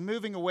because he's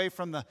moving away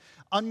from the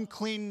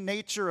unclean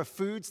nature of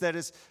foods that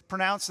is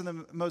pronounced in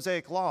the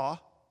Mosaic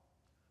law.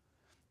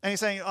 And he's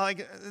saying,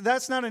 like,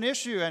 that's not an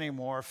issue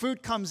anymore.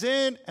 Food comes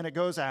in and it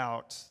goes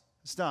out.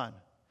 It's done.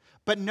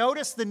 But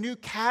notice the new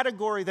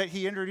category that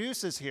he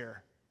introduces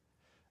here.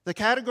 The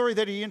category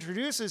that he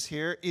introduces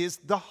here is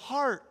the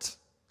heart.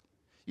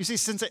 You see,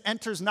 since it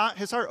enters not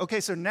his heart. Okay,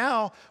 so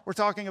now we're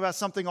talking about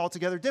something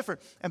altogether different.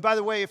 And by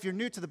the way, if you're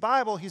new to the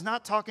Bible, he's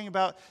not talking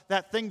about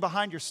that thing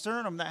behind your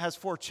sternum that has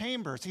 4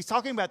 chambers. He's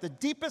talking about the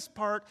deepest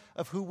part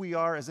of who we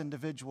are as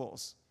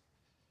individuals.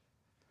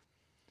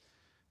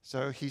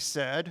 So he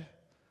said,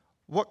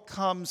 what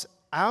comes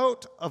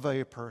out of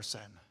a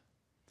person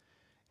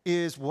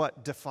is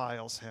what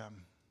defiles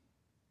him.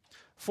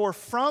 For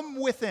from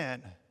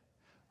within,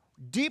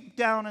 deep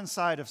down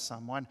inside of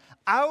someone,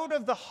 out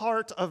of the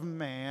heart of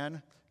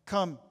man,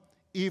 come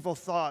evil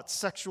thoughts,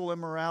 sexual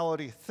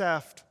immorality,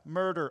 theft,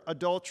 murder,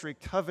 adultery,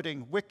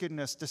 coveting,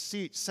 wickedness,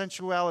 deceit,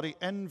 sensuality,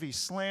 envy,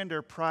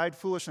 slander, pride,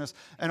 foolishness.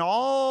 And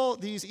all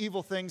these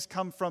evil things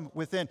come from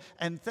within,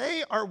 and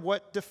they are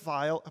what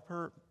defile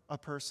a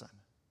person.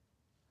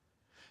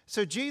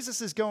 So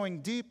Jesus is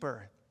going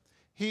deeper.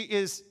 He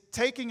is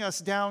taking us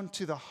down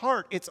to the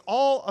heart. It's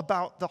all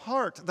about the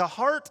heart. The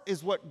heart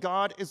is what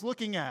God is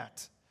looking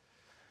at.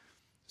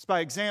 Just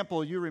by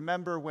example, you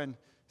remember when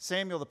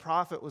Samuel the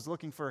prophet was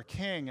looking for a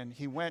king, and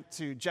he went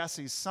to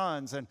Jesse's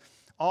sons, and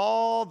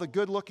all the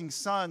good-looking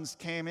sons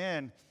came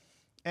in,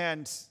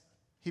 and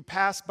he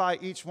passed by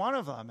each one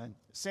of them, and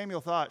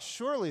Samuel thought,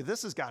 surely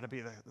this has got to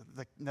be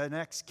the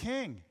next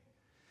king.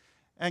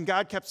 And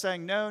God kept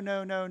saying, no,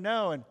 no, no,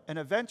 no, and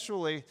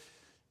eventually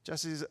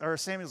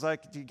Samuel's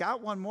like, you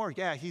got one more?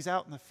 Yeah, he's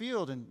out in the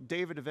field, and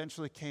David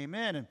eventually came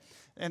in,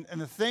 and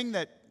the thing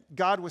that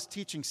God was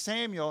teaching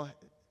Samuel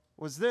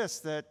was this,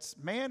 that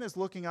man is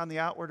looking on the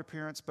outward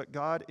appearance, but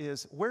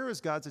where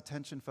is God's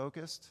attention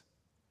focused?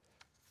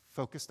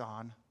 Focused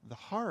on the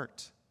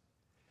heart.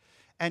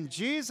 And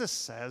Jesus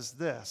says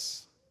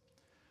this,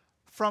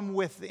 from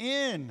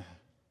within,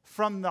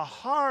 from the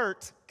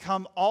heart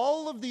come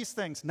all of these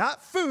things,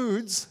 not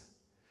foods,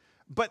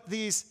 but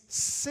these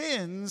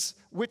sins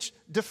which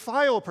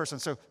defile a person.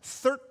 So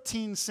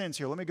 13 sins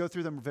here. Let me go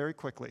through them very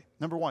quickly.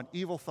 Number 1,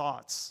 evil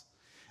thoughts.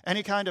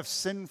 Any kind of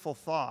sinful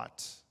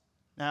thought.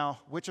 Now,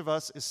 which of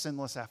us is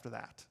sinless after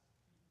that?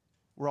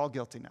 We're all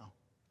guilty now.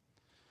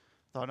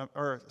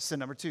 Sin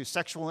number 2,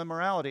 sexual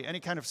immorality. Any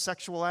kind of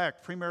sexual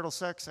act, premarital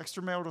sex,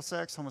 extramarital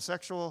sex,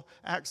 homosexual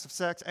acts of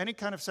sex, any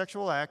kind of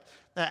sexual act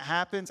that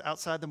happens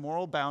outside the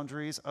moral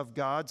boundaries of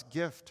God's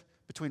gift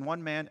between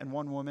one man and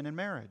one woman in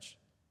marriage.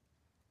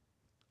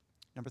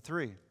 Number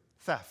 3,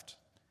 theft.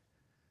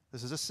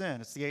 This is a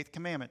sin. It's the 8th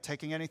commandment,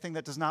 taking anything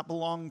that does not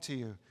belong to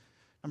you.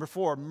 Number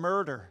 4,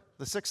 murder,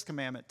 the 6th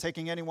commandment,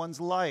 taking anyone's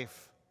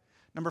life.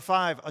 Number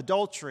 5,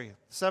 adultery,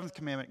 the 7th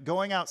commandment,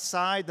 going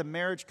outside the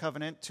marriage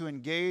covenant to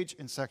engage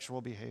in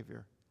sexual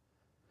behavior.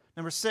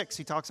 Number 6,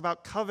 he talks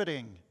about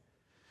coveting,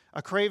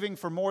 a craving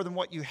for more than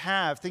what you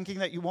have, thinking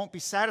that you won't be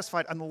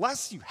satisfied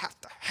unless you have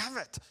to have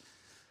it.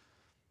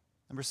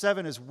 Number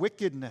 7 is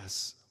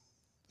wickedness,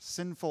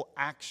 sinful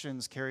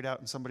actions carried out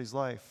in somebody's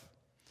life.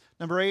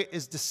 Number 8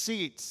 is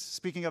deceit,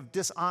 speaking of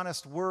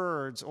dishonest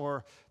words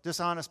or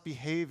dishonest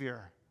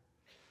behavior.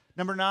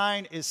 Number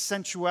 9 is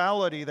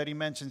sensuality that he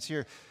mentions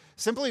here.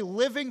 Simply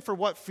living for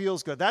what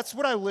feels good. That's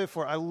what I live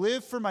for. I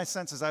live for my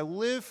senses. I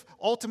live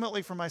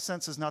ultimately for my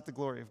senses, not the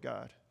glory of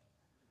God.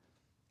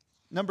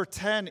 Number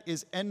 10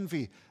 is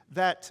envy.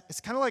 That it's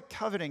kind of like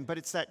coveting, but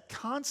it's that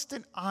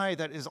constant eye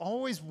that is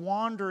always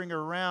wandering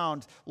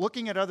around,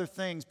 looking at other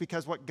things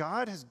because what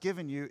God has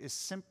given you is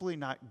simply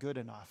not good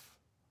enough.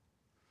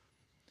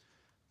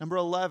 Number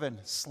 11,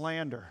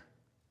 slander.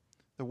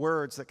 The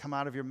words that come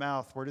out of your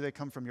mouth, where do they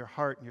come from? Your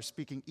heart, and you're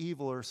speaking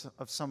evil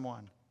of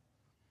someone.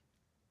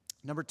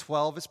 Number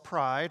 12 is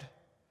pride,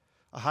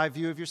 a high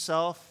view of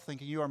yourself,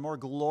 thinking you are more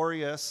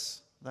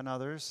glorious than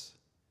others.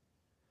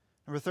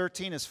 Number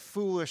 13 is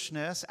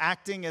foolishness,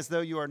 acting as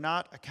though you are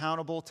not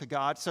accountable to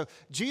God. So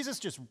Jesus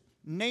just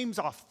names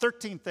off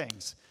 13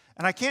 things.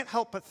 And I can't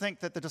help but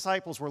think that the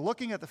disciples were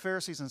looking at the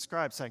Pharisees and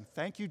scribes saying,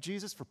 thank you,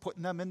 Jesus, for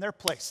putting them in their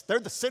place. They're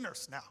the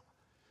sinners now.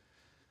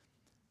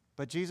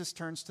 But Jesus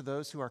turns to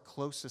those who are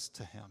closest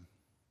to him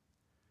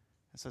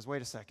and says,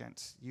 wait a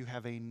second, you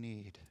have a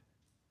need.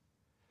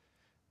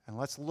 And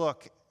let's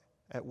look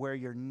at where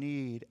your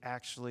need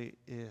actually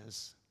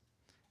is.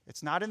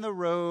 It's not in the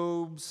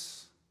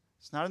robes.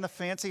 It's not in the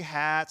fancy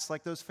hats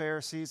like those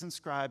Pharisees and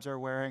scribes are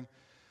wearing.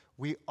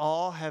 We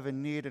all have a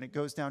need, and it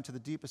goes down to the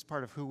deepest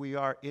part of who we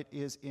are. It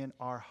is in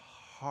our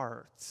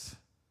hearts.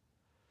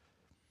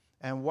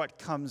 And what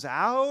comes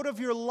out of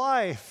your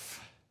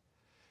life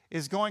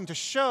is going to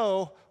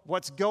show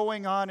what's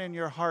going on in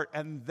your heart,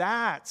 and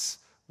that's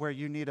where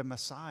you need a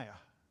Messiah.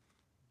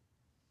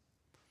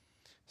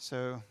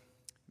 So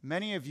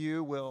many of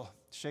you will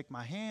shake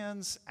my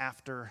hands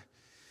after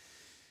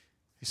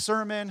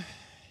sermon,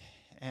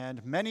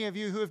 and many of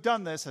you who have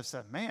done this have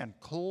said, man,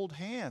 cold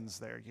hands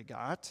there you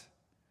got.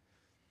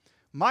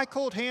 My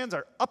cold hands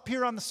are up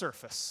here on the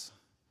surface.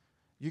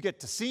 You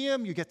get to see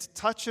them, you get to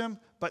touch them,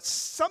 but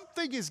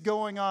something is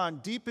going on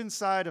deep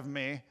inside of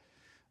me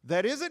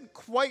that isn't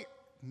quite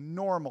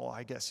normal,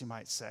 I guess you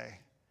might say.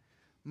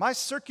 My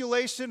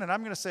circulation, and I'm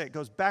going to say it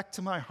goes back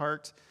to my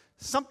heart,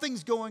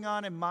 something's going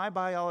on in my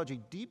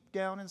biology deep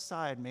down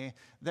inside me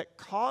that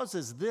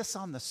causes this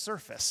on the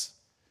surface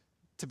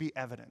to be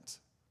evident.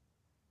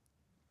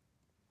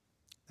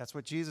 That's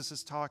what Jesus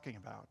is talking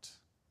about.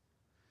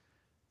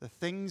 The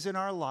things in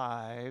our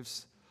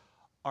lives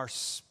are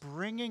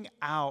springing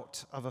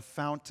out of a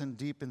fountain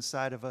deep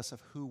inside of us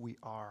of who we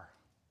are.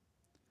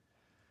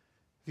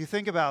 If you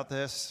think about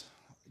this,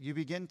 you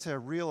begin to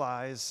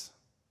realize,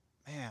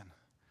 man,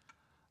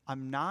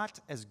 I'm not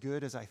as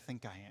good as I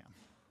think I am.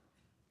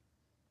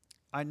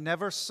 I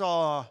never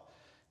saw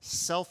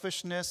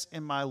selfishness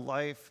in my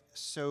life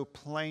so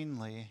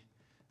plainly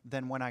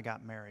than when I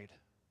got married.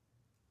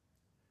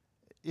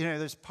 You know,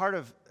 there's part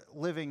of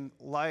living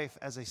life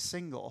as a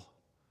single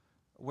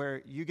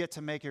where you get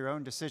to make your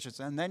own decisions.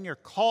 And then you're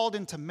called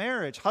into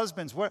marriage.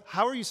 Husbands,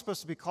 how are you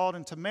supposed to be called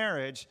into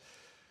marriage?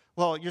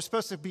 Well, you're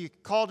supposed to be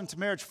called into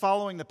marriage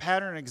following the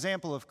pattern and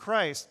example of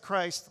Christ.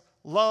 Christ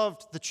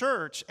loved the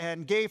church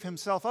and gave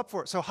himself up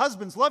for it. So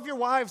husbands, love your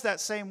wives that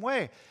same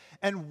way.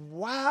 And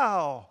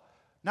wow,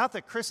 not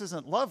that Chris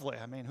isn't lovely.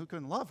 I mean, who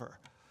couldn't love her?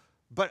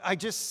 But I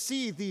just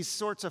see these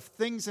sorts of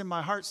things in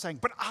my heart saying,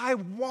 but I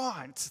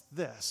want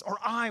this, or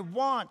I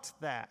want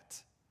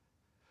that.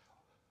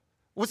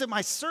 Was it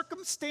my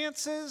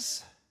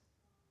circumstances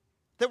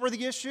that were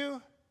the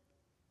issue?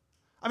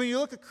 I mean, you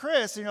look at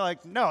Chris and you're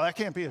like, no, that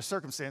can't be a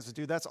circumstances,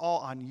 dude. That's all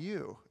on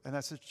you. And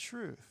that's the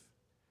truth.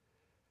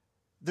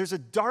 There's a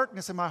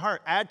darkness in my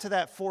heart. Add to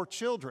that 4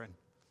 children.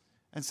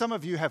 And some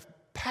of you have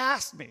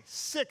passed me.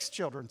 6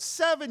 children,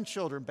 7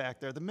 children back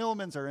there. The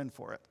Millmans are in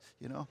for it,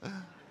 you know.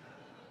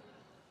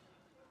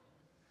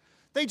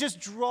 They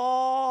just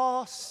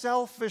draw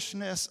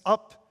selfishness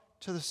up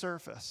to the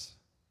surface.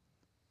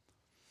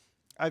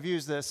 I've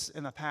used this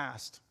in the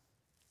past.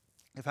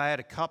 If I had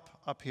a cup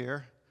up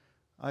here,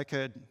 I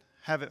could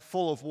have it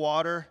full of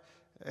water,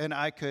 and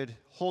I could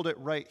hold it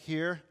right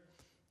here,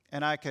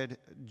 and I could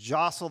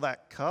jostle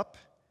that cup,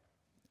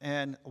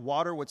 and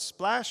water would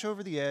splash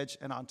over the edge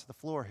and onto the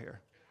floor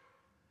here.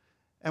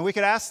 And we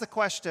could ask the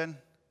question,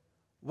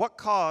 what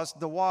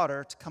caused the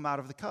water to come out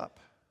of the cup?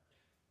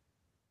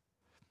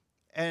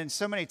 And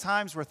so many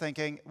times we're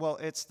thinking, well,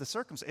 it's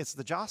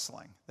the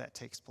jostling that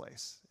takes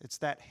place. It's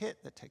that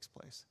hit that takes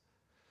place.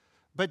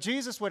 But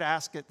Jesus would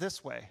ask it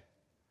this way: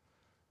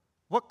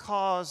 what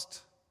caused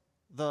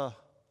the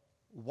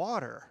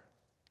water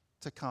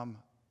to come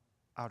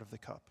out of the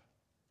cup?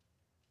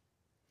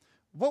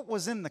 What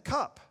was in the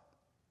cup?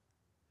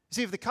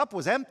 See, if the cup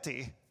was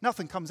empty,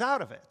 nothing comes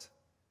out of it.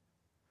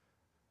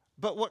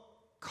 But what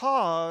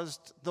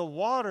caused the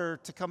water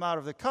to come out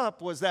of the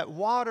cup was that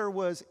water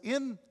was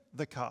in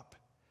the cup.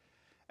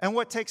 And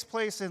what takes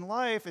place in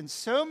life in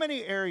so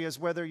many areas,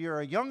 whether you're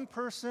a young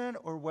person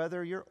or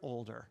whether you're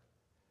older,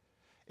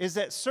 is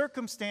that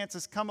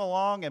circumstances come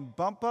along and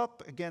bump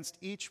up against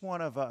each one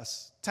of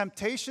us.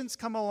 Temptations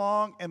come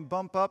along and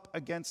bump up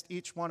against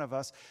each one of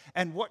us.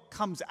 And what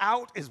comes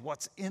out is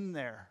what's in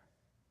there.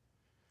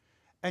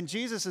 And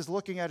Jesus is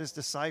looking at his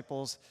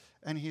disciples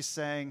and he's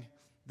saying,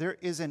 there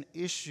is an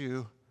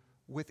issue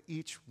with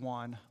each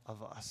one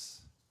of us.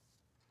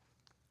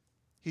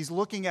 He's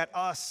looking at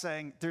us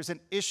saying, there's an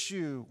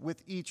issue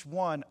with each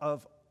one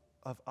of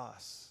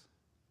us.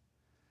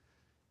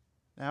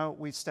 Now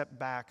we step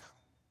back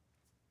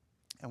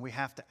and we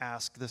have to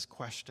ask this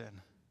question: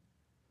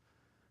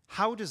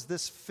 how does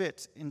this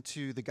fit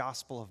into the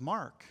Gospel of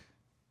Mark?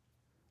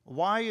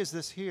 Why is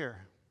this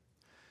here?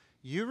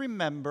 You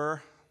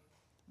remember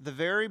the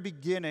very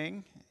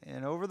beginning,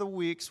 and over the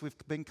weeks we've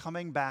been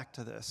coming back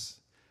to this.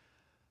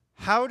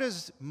 How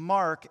does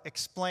Mark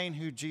explain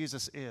who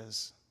Jesus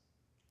is?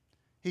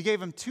 He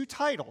gave him 2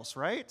 titles,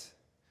 right?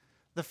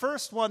 The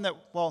first one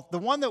the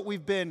one that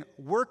we've been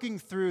working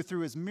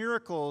through his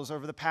miracles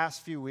over the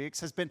past few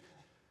weeks has been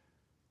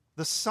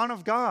the Son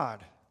of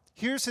God.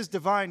 Here's his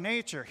divine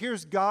nature.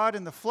 Here's God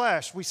in the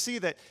flesh. We see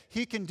that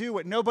he can do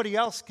what nobody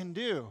else can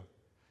do.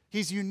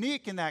 He's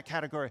unique in that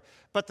category.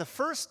 But the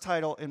first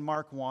title in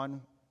Mark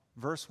 1,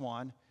 verse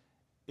 1,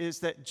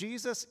 is that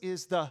Jesus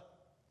is the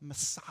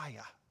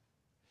Messiah.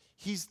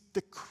 He's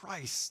the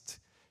Christ.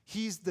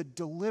 He's the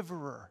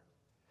deliverer.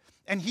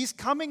 And he's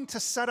coming to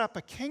set up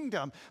a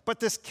kingdom, but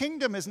this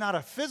kingdom is not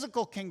a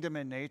physical kingdom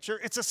in nature.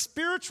 It's a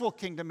spiritual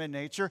kingdom in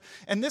nature,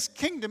 and this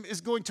kingdom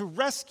is going to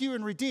rescue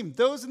and redeem.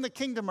 Those in the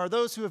kingdom are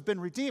those who have been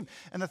redeemed.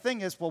 And the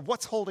thing is, well,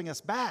 what's holding us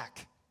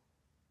back?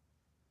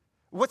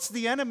 What's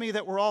the enemy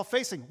that we're all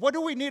facing? What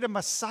do we need a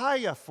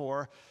Messiah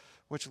for?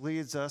 Which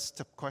leads us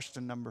to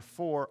question number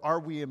 4. Are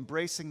we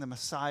embracing the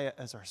Messiah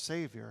as our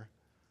Savior?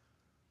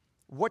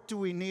 What do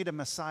we need a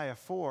Messiah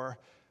for?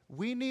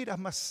 We need a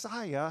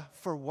Messiah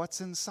for what's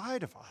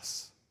inside of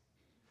us.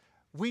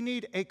 We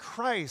need a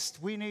Christ.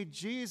 We need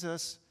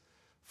Jesus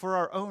for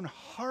our own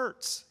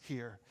hearts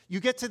here. You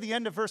get to the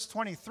end of verse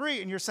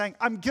 23 and you're saying,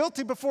 I'm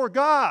guilty before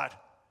God.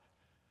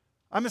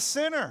 I'm a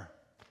sinner.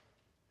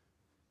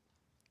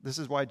 This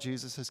is why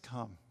Jesus has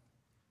come.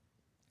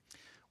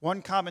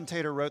 One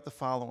commentator wrote the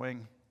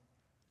following: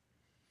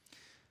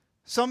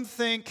 some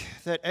think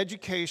that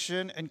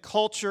education and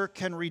culture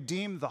can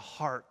redeem the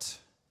heart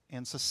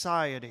and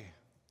society.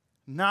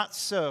 Not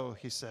so,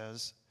 he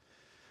says.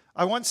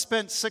 I once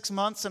spent 6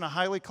 months in a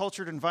highly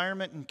cultured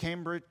environment in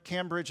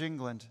Cambridge,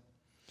 England.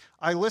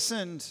 I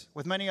listened,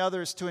 with many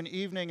others, to an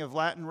evening of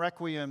Latin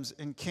requiems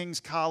in King's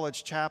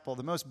College Chapel,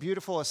 the most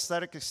beautiful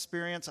aesthetic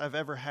experience I've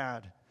ever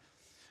had.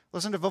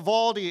 Listened to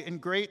Vivaldi in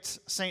Great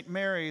St.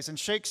 Mary's and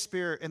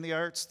Shakespeare in the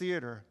Arts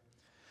Theater.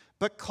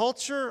 But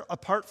culture,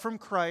 apart from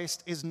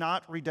Christ, is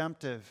not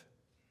redemptive.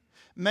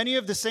 Many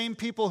of the same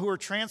people who were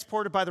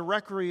transported by the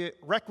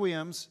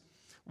requiems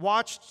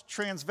watched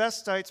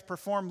transvestites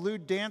perform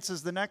lewd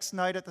dances the next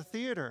night at the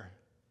theater.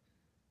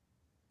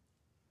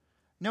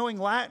 Knowing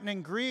Latin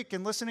and Greek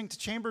and listening to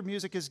chamber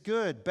music is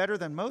good, better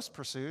than most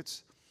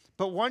pursuits,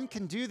 but one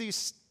can do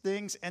these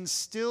things and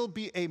still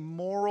be a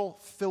moral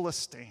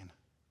Philistine.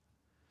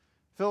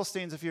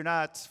 Philistines, if you're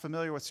not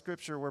familiar with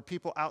Scripture, were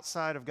people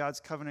outside of God's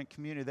covenant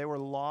community. They were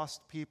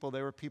lost people.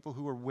 They were people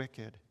who were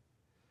wicked.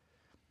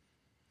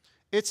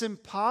 It's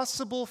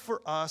impossible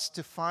for us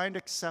to find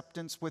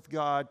acceptance with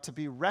God, to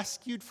be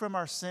rescued from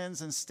our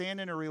sins and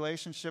stand in a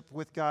relationship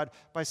with God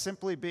by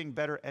simply being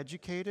better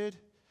educated,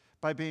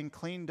 by being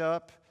cleaned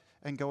up,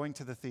 and going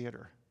to the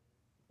theater.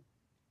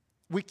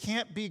 We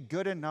can't be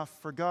good enough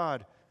for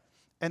God.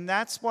 And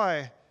that's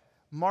why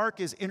Mark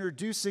is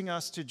introducing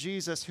us to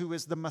Jesus, who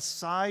is the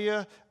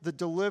Messiah, the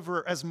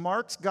deliverer. As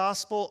Mark's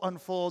gospel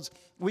unfolds,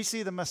 we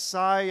see the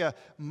Messiah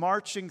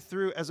marching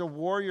through as a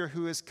warrior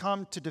who has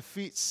come to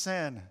defeat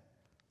sin.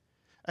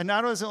 And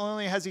not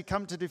only has he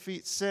come to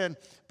defeat sin,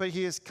 but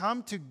he has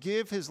come to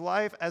give his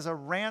life as a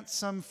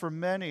ransom for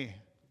many,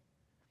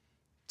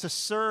 to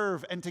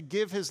serve and to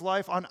give his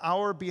life on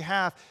our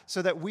behalf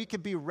so that we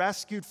could be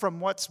rescued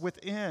from what's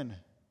within.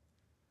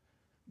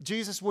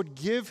 Jesus would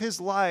give his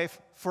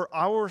life for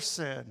our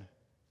sin.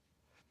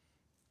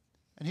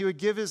 And he would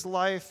give his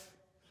life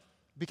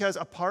because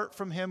apart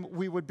from him,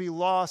 we would be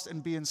lost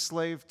and be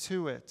enslaved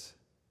to it.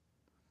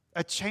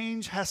 A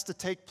change has to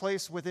take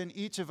place within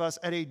each of us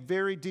at a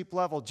very deep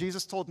level.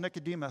 Jesus told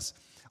Nicodemus,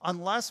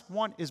 unless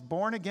one is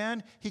born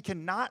again, he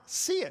cannot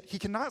see it. He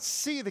cannot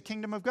see the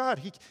kingdom of God.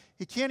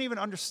 He can't even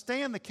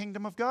understand the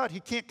kingdom of God. He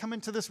can't come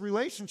into this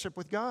relationship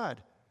with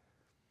God.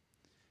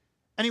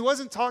 And he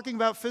wasn't talking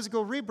about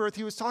physical rebirth.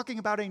 He was talking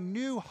about a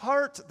new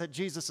heart that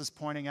Jesus is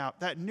pointing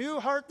out. That new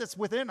heart that's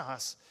within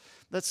us,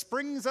 that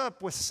springs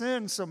up with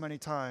sin so many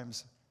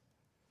times.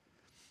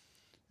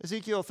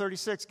 Ezekiel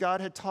 36,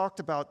 God had talked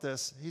about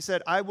this. He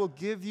said, I will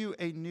give you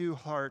a new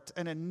heart,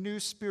 and a new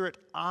spirit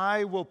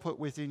I will put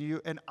within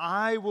you, and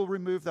I will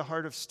remove the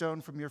heart of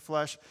stone from your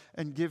flesh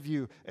and give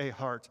you a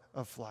heart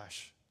of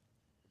flesh.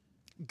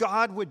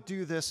 God would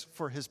do this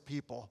for his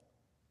people.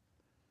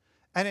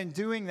 And in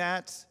doing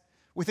that,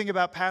 we think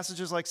about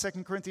passages like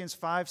 2 Corinthians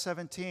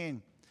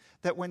 5:17,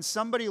 that when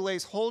somebody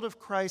lays hold of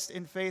Christ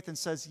in faith and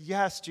says,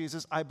 yes,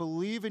 Jesus, I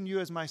believe in you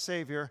as my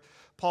Savior,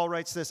 Paul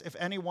writes this, if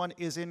anyone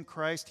is in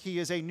Christ, he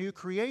is a new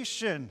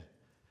creation.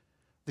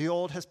 The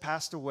old has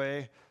passed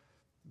away.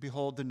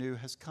 Behold, the new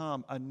has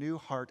come. A new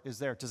heart is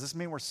there. Does this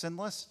mean we're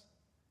sinless?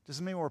 Does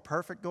this mean we're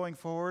perfect going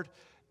forward?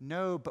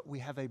 No, but we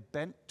have a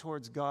bent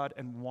towards God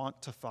and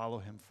want to follow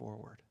him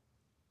forward.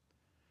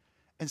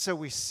 And so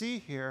we see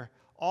here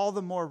all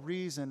the more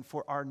reason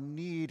for our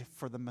need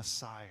for the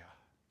Messiah.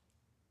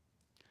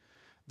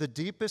 The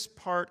deepest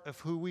part of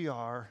who we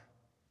are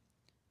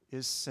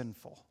is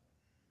sinful.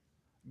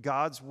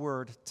 God's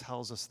word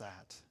tells us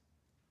that.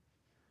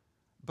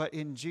 But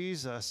in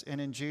Jesus,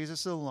 and in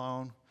Jesus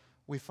alone,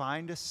 we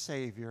find a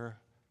Savior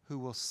who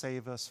will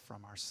save us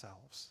from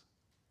ourselves.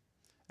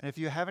 And if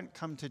you haven't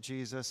come to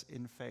Jesus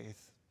in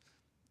faith,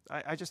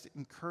 I just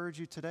encourage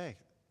you today,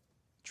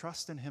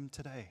 trust in him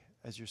today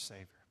as your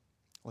Savior.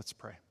 Let's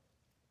pray.